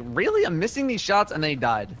damage. I'm like, really? I'm missing these shots, and then he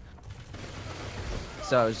died.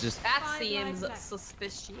 So I was just That seems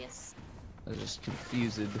suspicious.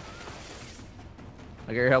 confused. I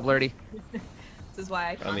got your help, Lurdy. This is why I On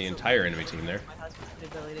the constantly entire enemy team there. my husband's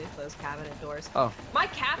ability to close cabinet doors. Oh, My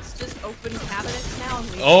cats just open cabinets now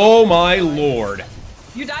and leave. Oh my lord.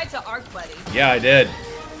 You died to Arc Buddy. Yeah, I did.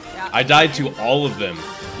 Yeah. I died to all of them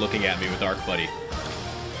looking at me with Arc Buddy.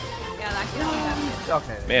 Yeah, that can happen.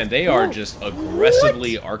 okay. Man, they are just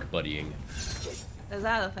aggressively Arc Buddying. Is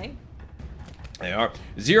that a thing? They are.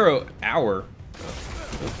 0 hour.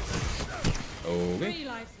 Okay. 3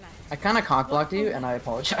 lives left. I kind of cockblocked you, and I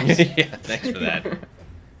apologize. Yeah, thanks for that.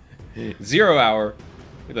 0 hour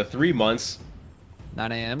with a 3 months.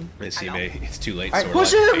 9 a.m. Let's see, maybe it's too late. Alright, So we're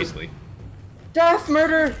push like, him! basically. Death,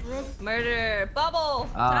 murder! Murder. Bubble.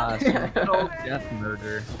 Ah, Tell some me. good old death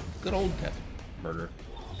murder. Good old death murder.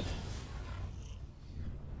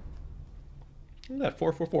 Look at that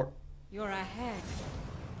 444. You're ahead.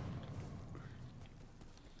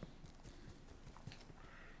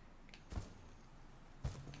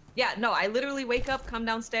 Yeah, no, I literally wake up, come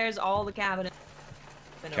downstairs, all the cabinets.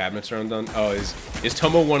 been Cabinets are undone. Oh, is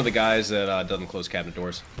Tomo one of the guys that doesn't close cabinet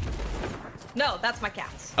doors? open. No, that's my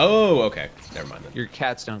cats. Oh, okay. Never mind then. Your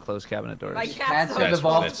cats don't close cabinet doors. My cats Cats don't have That's-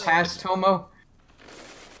 evolved that's- past Tomo.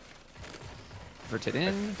 Put it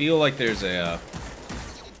in. Feel like there's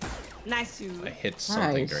Nice. I hit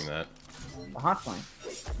something Nice. during that. The hotline.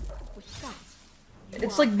 With that,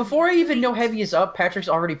 It's like before I even know Heavy is up, Patrick's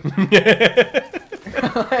already.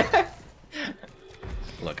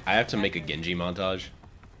 Look, I have to make a Genji montage. Is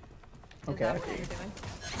Okay. that what you're doing?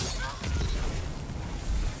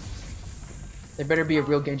 There better be a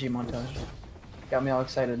real Genji montage. Got me all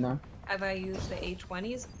excited now. Have I used the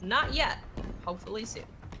A20s? Not yet. Hopefully soon.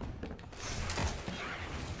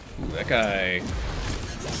 Ooh, that guy.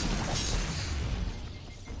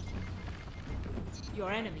 your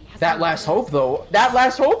enemy has That been last killed. hope though. That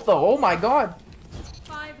last hope though. Oh my god.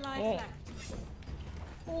 5 lives Oh. left.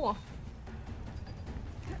 Oh.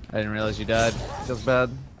 I didn't realize you died. Feels bad.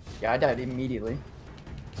 Yeah, I died immediately.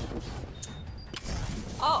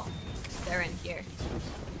 Oh. They're in here.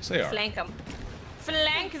 Yes, they are. Flank them.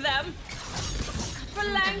 Flank them.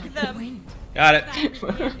 Flank them. Wind. Got it.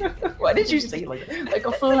 Why did you say it like that? Like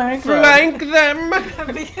a flank? Flank them.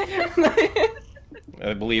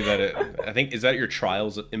 I believe that I think, is that your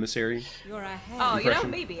Trials emissary? You're ahead. Oh, you know, Impression.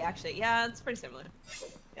 maybe actually. Yeah, it's pretty similar.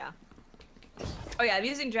 Yeah. Oh yeah, I'm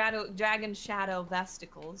using Dragon Shadow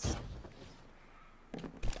Vesticles.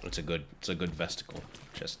 It's a good vesticle.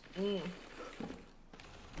 Just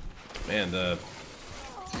man, the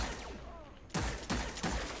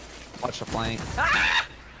Watch the flank. Ah!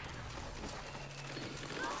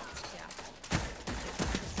 Yeah.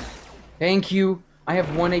 Thank you. I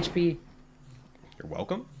have 1 HP. you're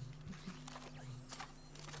welcome.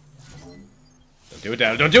 Don't do it,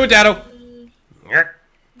 Dado. Don't do it, Dado.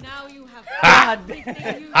 Now you have Ah!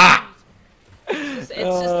 everything you Ah! It's just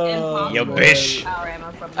impossible. You bitch. Power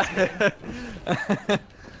ammo from this thing.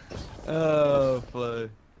 Oh, Flo.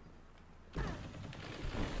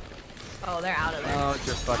 Oh, they're out of there. Oh, it's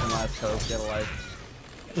your fucking last hope. Get a life.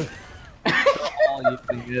 All you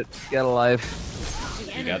can get. Get a life.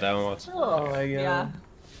 You got that one, Watts? Oh my god. Yeah.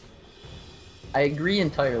 I agree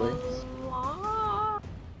entirely.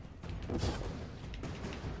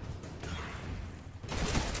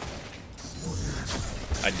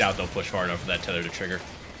 I doubt they'll push hard enough for that tether to trigger.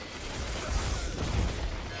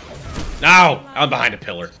 No! I'm behind a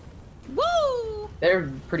pillar. Woo!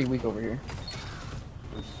 They're pretty weak over here.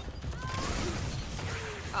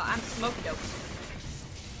 Oh, I'm smoking dope.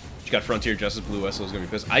 She got Frontier Justice Blue. Wessel's gonna be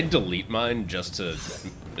pissed. I'd delete mine just to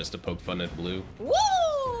poke fun at Blue. Woo!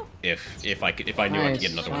 If I knew I could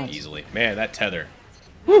get another one Nice. easily. Man, that tether.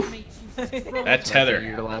 Whew. That tether.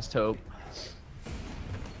 Your last hope.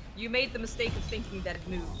 You made the mistake of thinking that it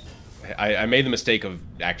moved. I made the mistake of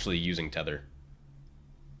actually using tether.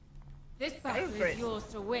 This battle is yours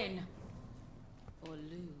to win or lose.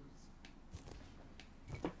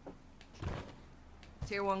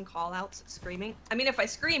 Tier 1 callouts, screaming. I mean, if I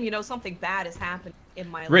scream, you know something bad has happened in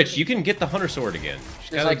my life. Rich, you can get the Hunter Sword again. You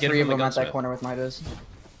just There's gotta like get it 3 of from the them at that gunsmith. corner with Midas.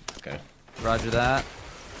 Okay. Roger that.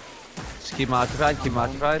 Just keep them occupied. Keep them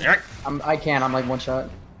occupied. I can't. I'm like 1 shot.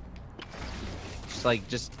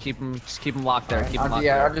 Just keep them locked there. Keep them locked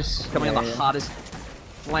Yeah, there. I'll just Coming in the yeah. hottest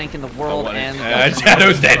flank in the world, and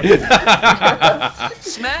Shadow's dead.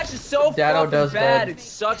 Smash is so Dado fucking does bad. bad. It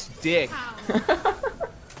sucks dick.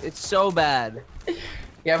 It's so bad.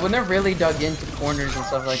 Yeah, when they're really dug into corners and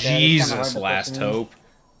stuff like that. it's kinda hard Jesus, to last push them in. hope.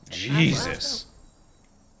 Jesus.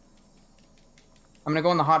 I'm gonna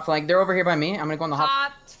go on the hot flank. They're over here by me. I'm gonna go on the hot.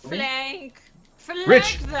 Hot flank. Flank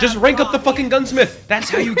Rich, them, just rank up the Bobby. fucking gunsmith.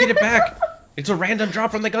 That's how you get it back. It's a random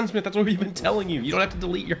drop from the gunsmith. That's what we've been telling you. You don't have to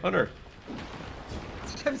delete your hunter.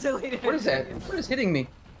 I'm deleting What is that? What is hitting me?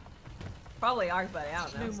 Probably Arc Buddy, I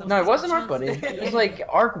don't know. No, it wasn't Arc Buddy. It was like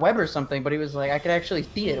Arc Web or something, but he was like, I could actually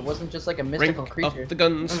see it. It wasn't just like a Rank mystical creature. up the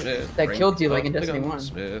gunsmith. That Rank killed you, like, up in the Destiny 1.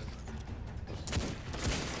 gunsmith.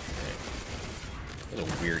 Little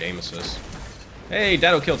weird aim assist. Hey,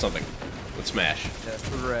 Dado killed something. Let's smash. Yeah,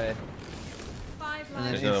 hooray. 5 And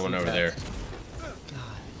then There's another one over there.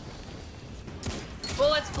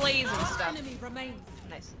 Bullets blaze and stuff. enemy remains.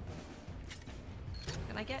 Nice.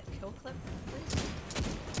 Can I get kill clip, please?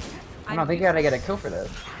 I don't think you gotta get a kill for that.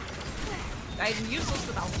 I'm useless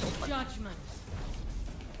without kill clip. Judgment.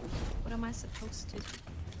 What am I supposed to do?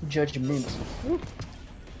 Judgment.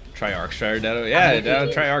 Try Arc Strider, Dado. Yeah,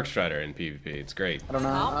 Dado, try Arc Strider in PvP. It's great. I don't know.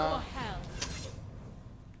 Or hell.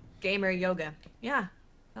 Gamer yoga. Yeah,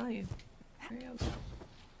 tell you.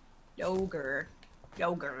 Yoga.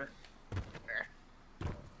 Yoga.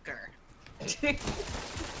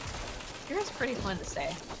 Yoga's pretty fun to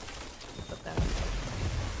say. Put that.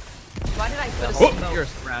 Why did I put a Whoa. smoke? You're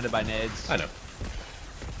surrounded by nades. I know.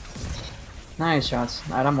 Nice shots.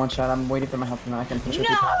 Alright, I'm 1 shot. I'm waiting for my health and I can push with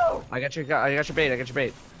you. No! I got your bait. I got your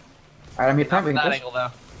bait. Alright, I'm here. Not from We can that push. angle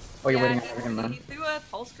though. Oh, you're waiting. Yeah, Okay, never he mind. threw a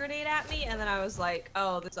pulse grenade at me, and then I was like,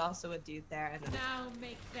 "Oh, there's also a dude there." And then Now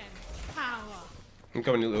make them power. I'm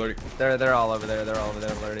coming to Lord. They're all over there. They're all over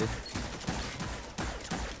there already.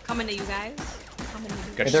 coming to you guys. Coming to you.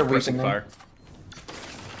 Got They're your weak suppressing in there. fire.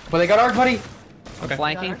 Well, they got Arc Buddy. Okay.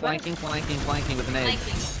 Flanking Got it. with the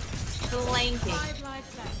nades. Flanking. 5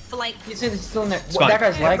 lives left. Flank. He's still in there. It's What, that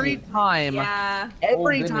fine. guy's Every lagging. time, Yeah.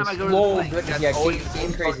 every Oh, time I goodness. go to the Whoa, flank, goodness, I yeah, always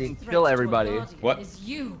game crazy. fucking kill everybody. What? Is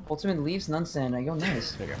you. Ultimate leaves nonsense. Yo,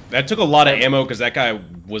 nice. There you go. That took a lot of ammo because that guy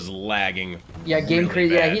was lagging. Yeah, game really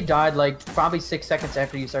crazy. Yeah, bad. he died like probably 6 seconds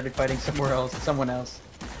after you started fighting somewhere else, someone else.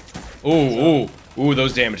 Ooh, ooh,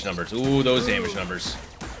 those damage numbers. Ooh, those damage numbers.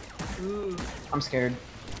 Ooh. I'm scared.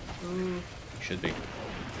 Ooh. Should be.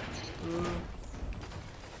 Ooh.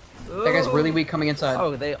 That guy's really weak coming inside.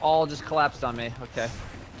 Oh, they all just collapsed on me. Okay.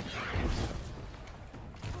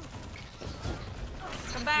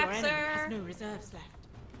 Come Your back, enemy has sir. no reserves left.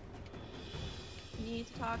 We need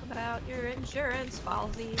to talk about your insurance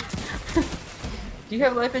policy. Do you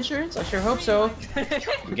have life insurance? I sure hope so.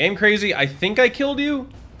 Game crazy. I think I killed you.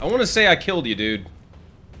 I want to say I killed you, dude.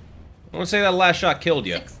 I want to say that last shot killed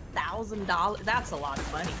you. $6,000. That's a lot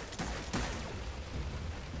of money.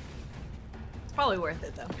 It's probably worth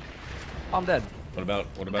it though. I'm dead. What about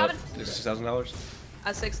Coming. $6,000? A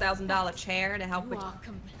 $6,000 chair to help You with. are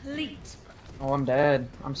complete. Oh, I'm dead.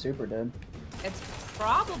 I'm super dead. It's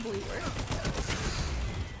probably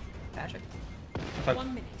worth it. Patrick. Fine. 1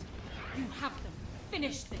 minute. You have them.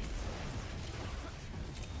 Finish this.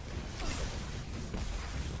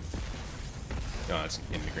 No, it's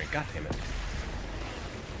immigrant. God damn it.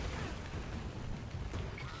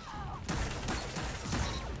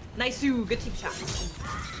 Nice-oo, good team shot.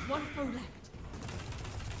 1 foe left.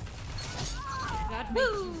 That makes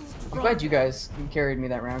you I'm glad you guys carried me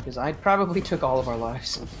that round because I probably took all of our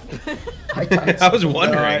lives. I was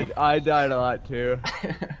wondering. I died a lot too.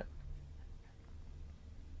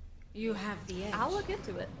 You have the edge. I'll look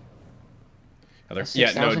into it. Other, A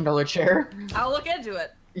yeah, no. $6,000 chair. I'll look into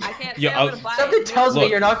it. I can't say Yeah, I'm gonna buy Something it. tells me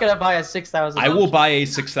Look. you're not gonna buy a $6,000. I will buy a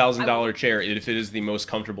 $6,000 chair if it is the most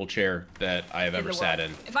comfortable chair that I have in ever the sat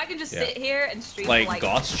world. in. If I can just Yeah. sit here and stream Like, for like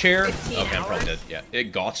Goth's chair. 15 Okay, I'm probably hours. dead. Yeah,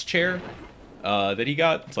 Goth's chair that he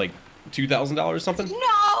got. It's like $2,000 or something.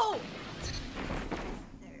 No!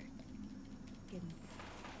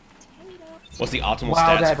 What's the optimal Wow,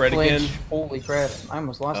 stat that spread flinch. again? Holy crap! I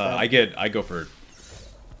almost lost that. I go for.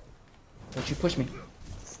 Don't you push me?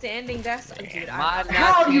 Standing desk. Dude,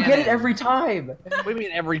 How do you get it every time? What do you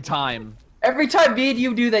mean every time? Every time me and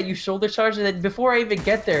you do that, you shoulder charge, and then before I even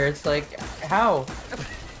get there, it's like, how?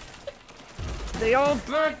 They all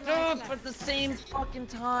burst up at the same fucking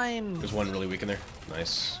time. There's one really weak in there.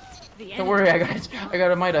 Nice. Don't worry, I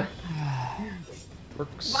got a Mida.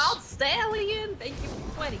 Works. Wild Stallion. Thank you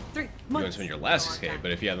for 23 You months. want to spend your last 6K, but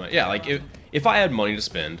if you had money, yeah, like if I had money to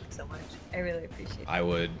spend, So much. I really appreciate it. I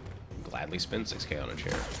would gladly spend 6K on a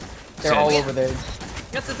chair. They're all over there.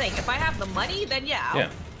 That's the thing. If I have the money, then yeah. Yeah.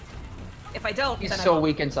 If I don't, He's then I so won't.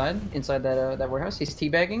 weak inside that warehouse. He's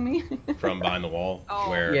teabagging me. From behind the wall, Oh,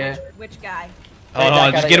 where. Yeah. Which guy? Hold That on,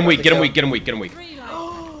 guy just that get him you weak, have get to him kill. weak, get him weak, get him weak. Three lives.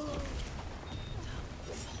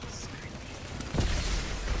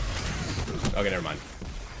 Okay, never mind.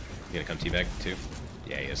 You gonna come teabag too?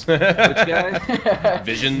 Yeah, he is. Which guy?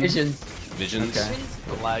 Vision. Visions. Visions. Okay.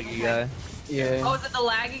 The laggy guy. Yeah. Oh, is it the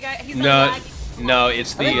laggy guy? He's the No, laggy. no,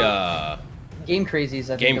 it's the Game Crazies, I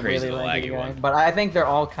think, Game the Crazy, really the laggy laggy guy. one. But I think they're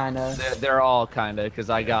all kind of. They're all kinda, cause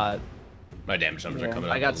I got my damage numbers are Yeah. coming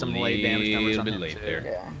up. I got some late damage numbers on a him, little bit late too. there.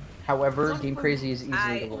 Yeah. However, Game Crazy is easily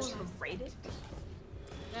I the worst. overrated.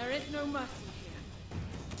 There is no mercy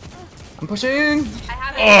here. I'm pushing. I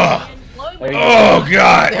have Ugh. There you Oh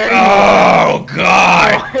god! There you Oh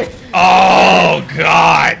god! Oh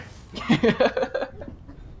god!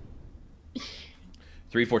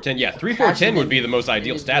 3, 4, 10. Yeah, 3, 4, 10 would be the most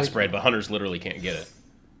ideal stat spread, but hunters literally can't get it.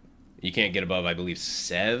 You can't get above, I believe,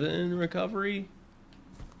 7 recovery.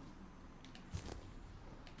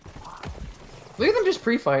 Look at them just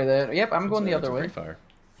pre-fire that. Yep, I'm going the That's other a way. pre-fire.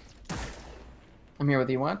 I'm here with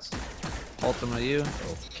you once. Ultima you.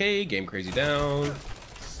 Okay, game crazy down.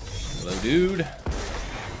 Hello, dude.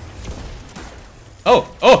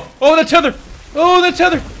 Oh, oh, oh, the tether! Oh, the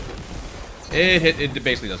tether! It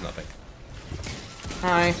basically does nothing.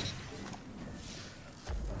 Hi.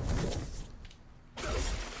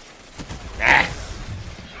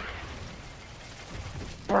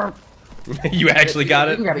 Ah. You actually got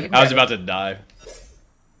You it? can grab it, you can I was grab about to die.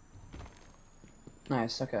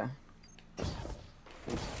 Nice. Okay.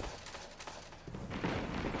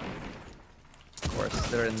 Of course,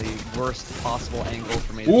 they're in the worst possible angle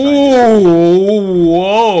for me to try Ooh,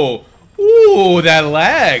 whoa. Ooh, that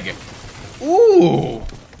lag. Ooh.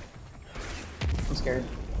 I'm scared.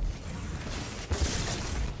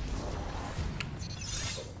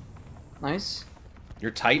 Nice.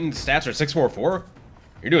 Your Titan stats are 644?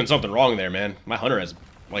 You're doing something wrong there, man. My hunter has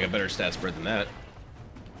like a better stat spread than that.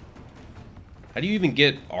 How do you even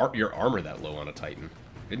get your armor that low on a Titan?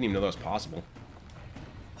 Didn't even know that was possible.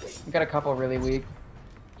 We got a couple really weak.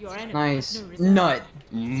 Your enemy Nice. has no reserve.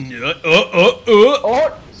 Nut.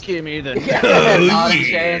 Oh! Give me the. Not a yeah.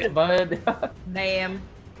 chance, bud. Damn.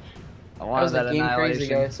 I That wanted was that a Game Crazy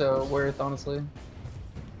guy, annihilation. so worth, honestly.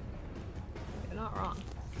 You're not wrong.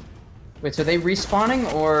 Wait, so they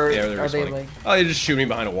respawning, or Yeah, they're are they respawning. like... Oh, they just shoot me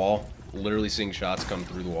behind a wall. Literally seeing shots come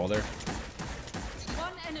through the wall there.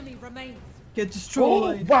 One enemy remains. Get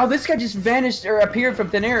Oh, wow, this guy just vanished or appeared from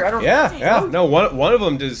thin air. I don't... Yeah, yeah. No, one of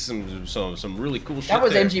them did some really cool shit. That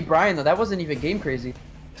was there. MG Brian, though. That wasn't even Game Crazy.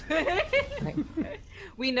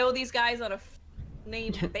 We know these guys on a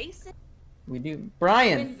name basis. We do.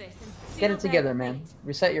 Brian, Win this and get seal it together, their man. fate.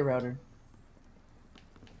 Reset your router.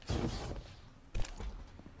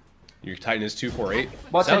 Your Titan is 248.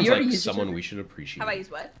 Well, have Sounds you already like used your someone tether? we should appreciate. Have I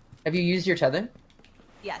used what? Have you used your tether?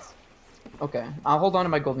 Yes. Okay, I'll hold on to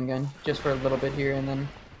my golden gun just for a little bit here, and then...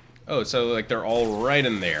 Oh, so like they're all right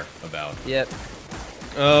in there about. Yep.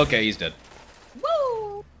 Okay, he's dead.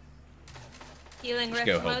 Woo! Healing Just rift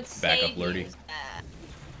go help mode back up save Lurdy. use.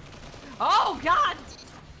 Oh god!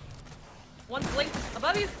 One blink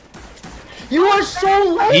above you. You are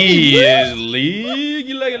so laggy! He is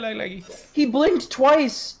leggy. He blinked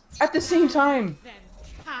twice at the same time. Then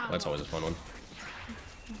cower. That's always a fun one.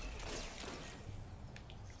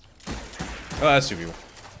 Oh, that's 2 people.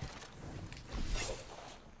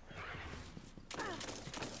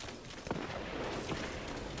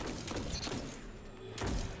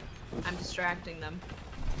 I'm distracting them.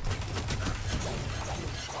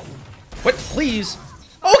 What? Please?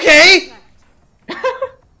 Okay!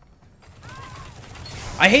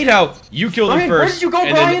 I hate how you kill them Brian, where first, did you go,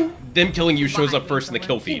 and Brian? then them killing you shows Behind up me first in the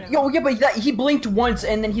kill somewhere. feed. Yo, yeah, but he blinked once,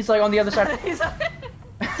 and then he's like on the other side. He's like,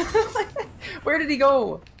 Where did he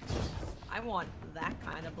go? I want that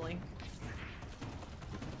kind of blink.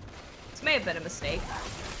 This may have been a mistake.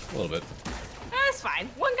 A little bit. That's fine.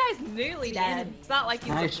 One guy's nearly dead. It's not like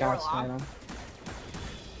he's Nice a shots, warlock. man.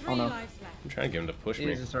 Three Oh, no. lives left. I'm trying to get him to push me.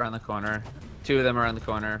 He's just around the corner. 2 of them are in the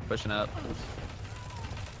corner, pushing up.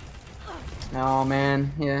 Oh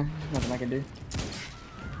man, yeah, nothing I can do.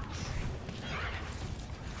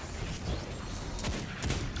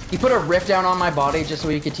 He put a rift down on my body just so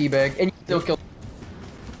he could teabag, and he still killed.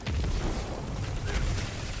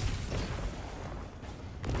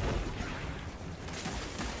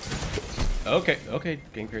 Okay, okay,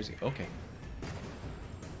 getting crazy. Okay.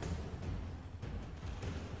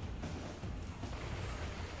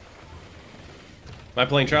 Am I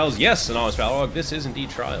playing Trials? Yes, an honest Valorog. This is indeed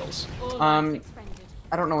Trials. I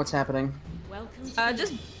don't know what's happening.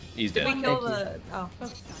 Just He's did dead. we kill the? Oh.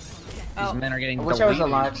 These men are getting I wish I was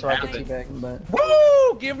deleted. alive so I could teabag him, but.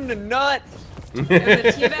 Woo! Give him the nut!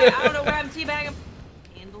 There's a teabag. I don't know where I'm teabagging.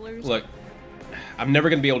 Handlers. Look, I'm never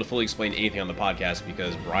going to be able to fully explain anything on the podcast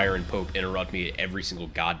because Briar and Pope interrupt me at every single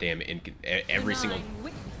goddamn, every single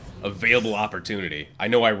available opportunity. I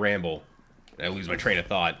know I ramble, and I lose my train of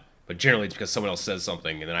thought, but generally it's because someone else says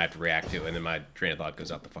something, and then I have to react to it, and then my train of thought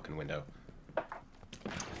goes out the fucking window.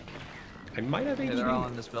 I might have Okay, ADD. they're all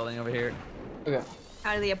in this building over here. Okay.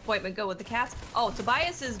 How did the appointment go with the cast? Oh,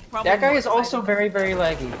 Tobias is probably. That guy more is also excited. very, very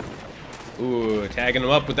laggy. Ooh, tagging him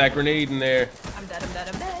up with that grenade in there. I'm dead. I'm dead.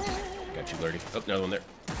 I'm dead. Got you, Lurdy. Oh, another one there.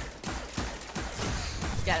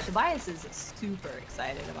 Yeah, Tobias is super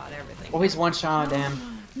excited about everything. Oh, he's one shot,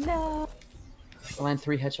 damn. No. I land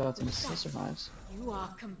 3 headshots and he still survives. You are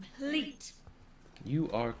complete. You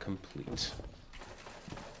are complete.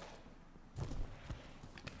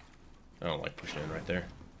 I don't like pushing in right there.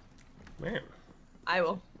 Man, I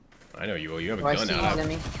will. I know you will. You have a Oh, I gun see out. an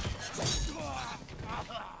enemy.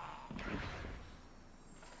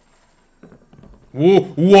 Whoa!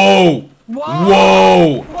 Whoa! Whoa!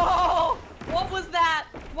 Whoa! Whoa! What was that?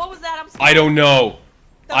 What was that? I'm sorry. I don't know.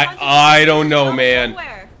 The I hunting don't know, out of man.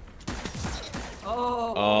 nowhere. Oh.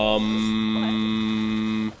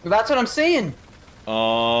 That's what I'm saying.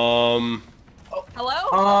 Hello?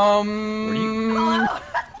 Hello?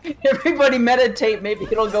 Everybody meditate, maybe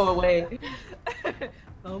it'll go away.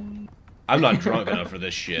 I'm not drunk enough for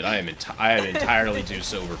this shit. I am entirely too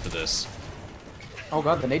sober for this. Oh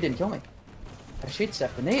god, the nade didn't kill me. I shade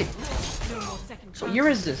step the nade. No more second What chances year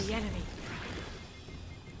is for this? the enemy.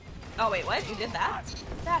 Oh wait, what? You did that?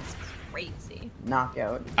 That's crazy.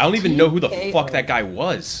 Knockout. I don't even know who the TKO. fuck that guy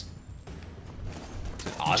was. Is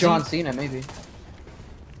it Ozzy? John Cena, maybe.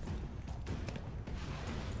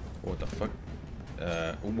 What the fuck?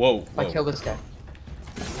 Whoa. I kill this guy.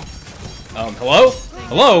 Hello?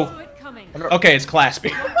 Hello? Saw it coming. Okay, it's Class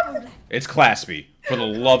B. It's Class B. For the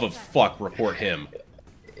love of fuck, report him.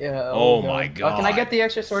 Yeah. Oh my God. Oh, can I get the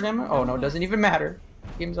extra sword ammo? Oh no, it doesn't even matter.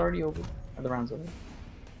 Game's already over. Or the round's over.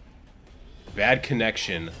 Bad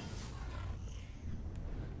connection.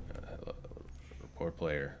 Report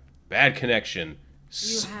player. Bad connection.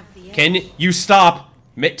 You have the Can you stop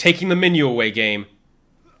taking the menu away, game?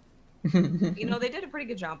 You know, they did a pretty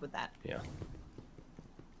good job with that. Yeah.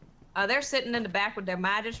 They're sitting in the back with their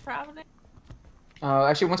mages, probably.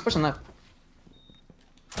 Actually, one's pushing left.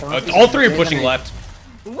 All three are pushing left.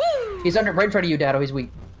 Woo! He's under right in front of you, Dado. He's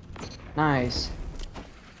weak. Nice.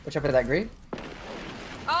 Watch out for that grate.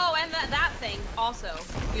 Oh, and that thing also.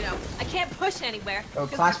 You know, I can't push anywhere. Oh,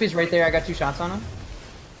 Class B's right there. I got 2 shots on him.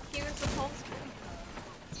 Here's the Holtz.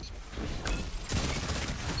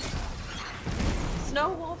 Snow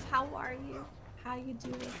Wolf, how are you? How you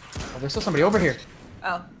doing? Oh, there's still somebody over here.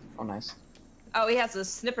 Oh. Oh, nice. Oh, he has a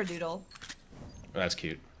snipperdoodle. Oh, that's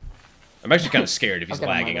cute. I'm actually kind of scared if he's I'll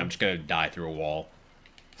get him lagging. on I'm just gonna die through a wall.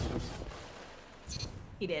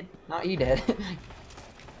 He did. Not he dead.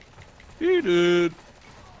 He did.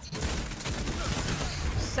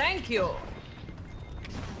 Thank you.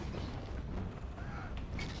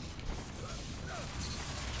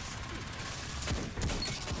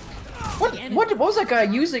 What was that guy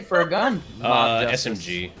using for a gun?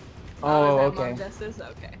 SMG. Oh, is that Mob okay. Justice?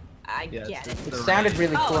 Okay. I Yeah, get it. It sounded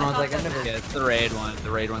really Oh, cool, and I I was like, I thought never. Yeah, it's the raid one.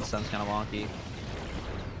 The raid one sounds kind of wonky.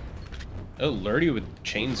 Oh, Lurdy with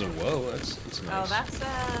chains of woe. That's nice. Oh, that's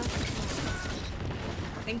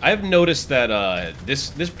Thank you. I've noticed that this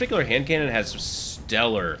particular hand cannon has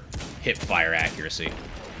stellar hip fire accuracy.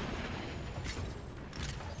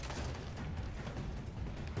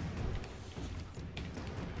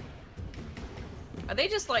 Are they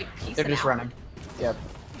just like They're piecing just out? running. Yep.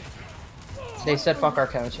 They said fuck our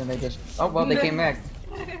couch, and they just. Oh well, they came back.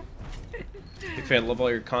 Big fan, love all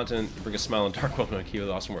your content. Bring a smile in dark world and keep it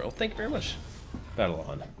awesome world. Thank you very much. Battle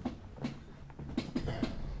on.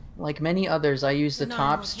 Like many others, I used the No,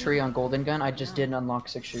 tops you- tree on Golden Gun. I just didn't unlock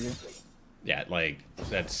 6-shooter. Yeah, like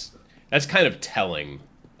that's kind of telling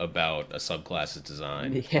about a subclass's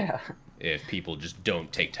design. Yeah. if people just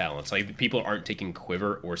don't take talents. Like, people aren't taking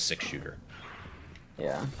quiver or 6-shooter.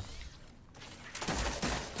 Yeah.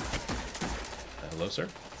 Hello, sir?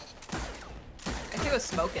 I think it was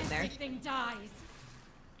smoke in there. Everything dies.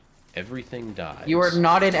 Everything dies. You are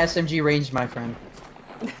not in SMG range, my friend.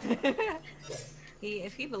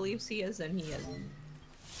 If he believes he is, then he is.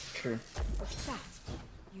 True. That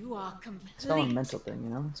you are complete. It's all a mental thing, you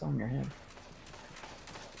know? It's all in your head.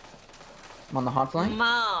 I'm on the hot flank.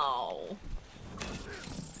 Mow.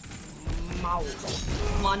 Mow.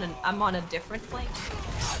 I'm on a different flank.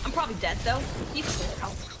 I'm probably dead though. He's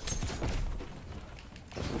cool.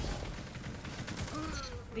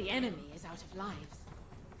 The enemy is out of lives.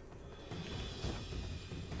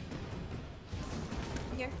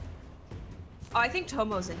 Here. Oh, I think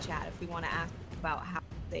Tomo's in chat if we want to ask about how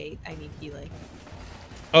I need healing.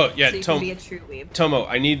 Oh yeah, So you can be a true weeb. Tomo,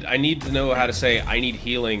 I need to know how to say I need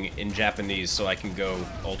healing in Japanese so I can go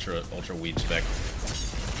ultra weeb spec.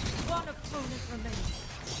 One opponent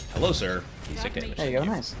remains. Hello, sir. He's sick damage. There you go,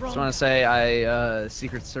 nice. Just want to say I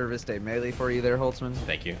Secret Service a melee for you there, Holtzman.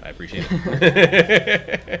 Thank you. I appreciate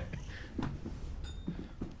it.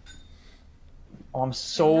 Oh, I'm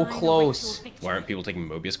so close. Why aren't people taking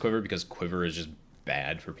Mobius Quiver? Because Quiver is just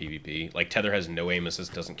bad for PvP. Like, Tether has no aim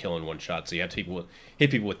assist, doesn't kill in one shot, so you have to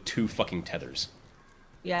hit people with 2 fucking tethers.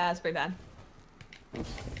 Yeah, that's pretty bad.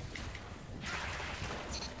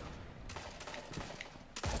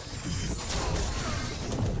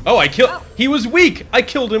 Oh, I killed. Oh. He was weak. I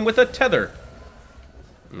killed him with a tether.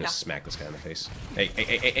 I'm gonna smack this guy in the face. Hey,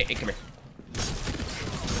 come here.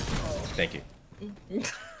 Thank you.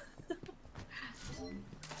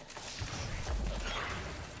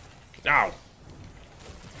 Ow.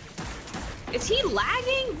 Is he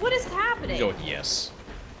lagging? What is happening? Go with yes.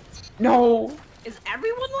 No. Is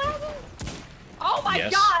everyone lagging? Oh my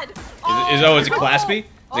yes. god! Is it Claspy? Is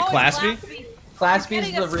it Claspy? Claspy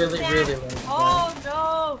is the really low. Oh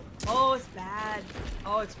no! Oh, it's bad.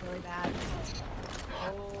 Oh, it's really bad.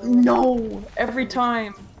 Oh. No! Every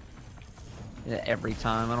time. Yeah, every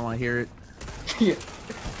time. I don't want to hear it. Yeah.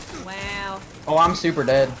 Wow. Oh, I'm super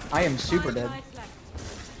dead. I am super dead.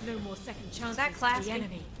 No more second chances. Is that Claspy? The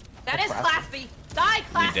enemy. That is Claspy. Die,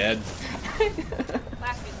 Claspy. You dead?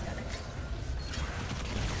 Claspy's dead.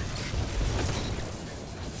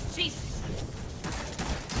 Jesus.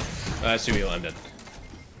 Sumiel, I'm dead.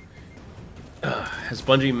 Has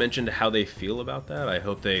Bungie mentioned how they feel about that? I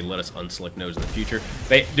hope they let us unselect nodes in the future.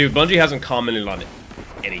 Dude, Bungie hasn't commented on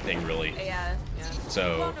anything really. Yeah.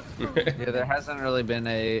 So yeah, there hasn't really been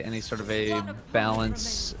any sort of a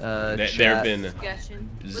balance. there have been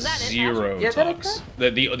zero talks.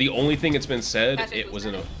 The only thing that's been said, it was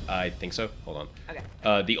in a. I think so. Hold on. Okay.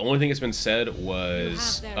 The only thing that's been said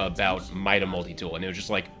was about Mida multi-tool, and it was just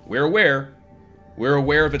like we're aware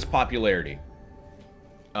of its popularity.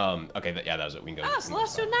 Okay, that was it. We can go. Oh,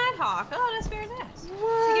 Celestial Nighthawk. Oh, that's very nice.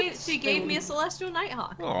 What? She gave me a Celestial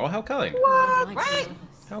Nighthawk. Oh, how kind. What? Right.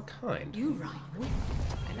 How kind. You right.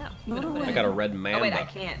 I know. I got a red mamba. Oh wait, I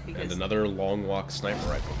can't because... And another long walk sniper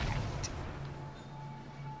rifle.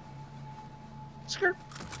 Skirt.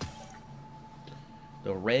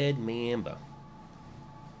 The red mamba.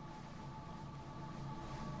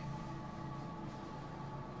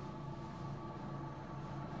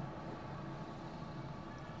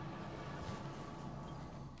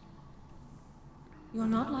 You're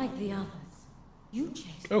not like the others. You chase.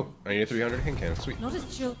 Oh, I need a 300 hand cannon. Sweet. Not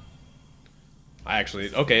as chill.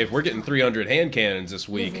 Okay, if we're getting 300 hand cannons this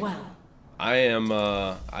week, well. I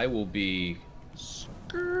will be...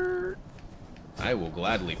 I will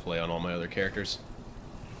gladly play on all my other characters.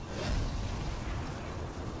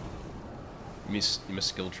 You miss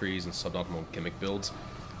skill trees and suboptimal gimmick builds.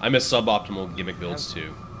 I miss suboptimal gimmick builds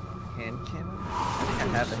too. Hand cannon? I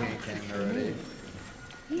have the hand cannon already.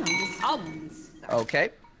 He understands. Okay.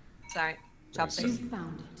 Sorry. Chopsticks. You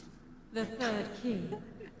found it. The third key.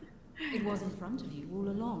 It was in front of you all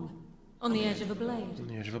along. On the edge of a blade. On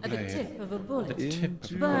the edge of a At blade. the tip of a bullet. The tip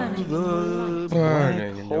of a Burning bullet. in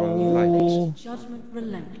Burning in your light. Judgment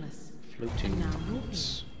relentless. Floating And now you're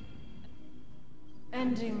corpse. here.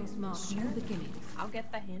 Endings mark new beginnings. I'll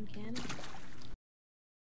get the hand cannon.